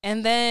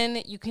 And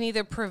then you can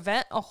either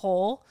prevent a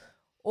hole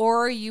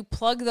or you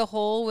plug the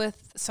hole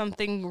with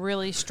something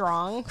really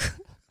strong.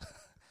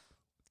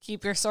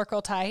 Keep your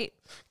circle tight.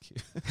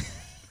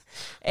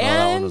 And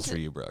that one was for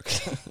you, Brooke.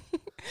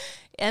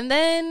 And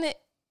then,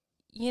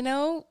 you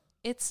know,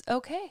 it's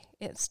okay.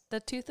 The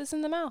tooth is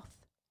in the mouth.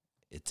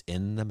 It's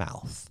in the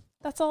mouth.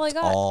 That's all I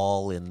got.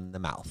 All in the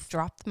mouth.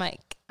 Drop the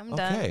mic. I'm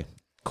done. Okay,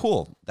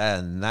 cool.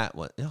 Then that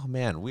one. Oh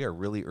man, we are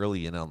really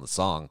early in on the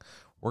song.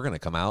 We're gonna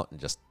come out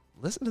and just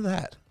listen to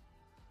that.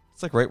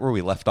 It's like right where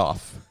we left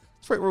off.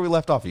 It's right where we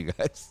left off, you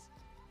guys.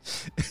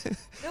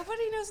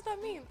 Nobody knows what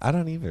that means. I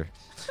don't either.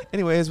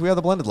 Anyways, we are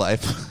The Blended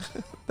Life.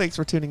 Thanks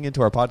for tuning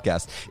into our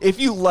podcast.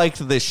 If you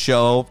liked this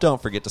show, don't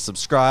forget to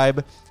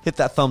subscribe, hit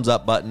that thumbs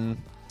up button,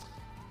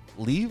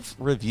 leave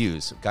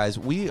reviews. Guys,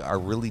 we are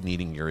really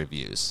needing your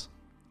reviews.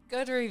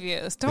 Good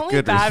reviews. Don't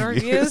leave bad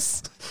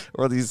reviews.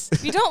 Or these.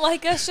 If you don't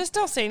like us, just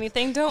don't say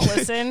anything. Don't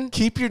listen.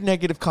 Keep your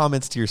negative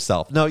comments to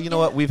yourself. No, you know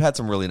what? We've had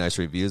some really nice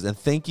reviews. And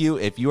thank you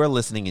if you are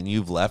listening and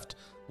you've left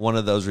one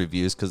of those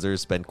reviews, because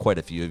there's been quite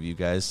a few of you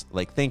guys.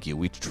 Like, thank you.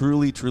 We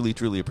truly, truly,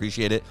 truly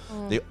appreciate it.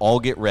 They all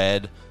get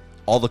read.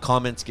 All the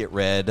comments get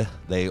read.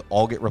 They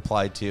all get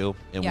replied to.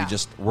 And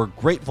we're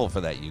grateful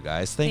for that, you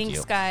guys.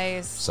 Thanks,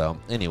 guys. So,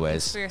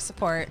 anyways. Thanks for your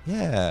support.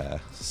 Yeah.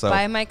 So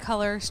buy my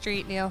Color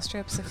Street nail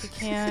strips if you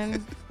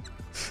can.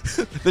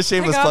 The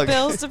shameless I got plug.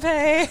 bills to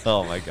pay.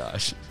 Oh, my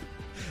gosh.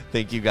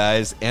 Thank you,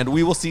 guys. And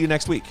we will see you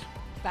next week.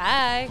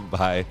 Bye.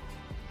 Bye.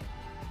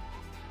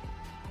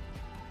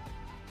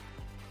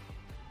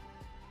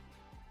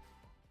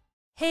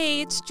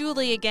 Hey, it's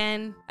Julie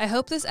again. I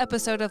hope this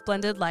episode of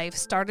Blended Life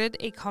started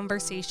a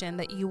conversation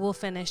that you will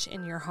finish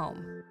in your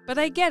home. But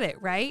I get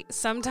it, right?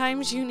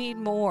 Sometimes you need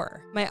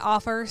more. My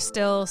offer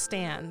still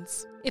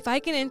stands. If I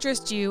can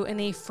interest you in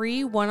a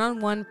free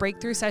one-on-one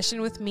breakthrough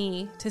session with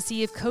me to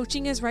see if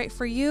coaching is right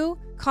for you,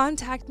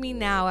 contact me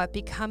now at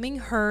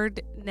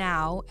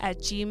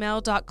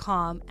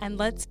becomingheardnow@gmail.com and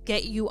let's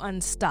get you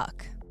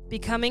unstuck.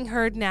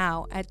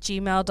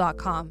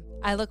 becomingheardnow@gmail.com.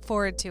 I look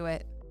forward to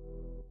it.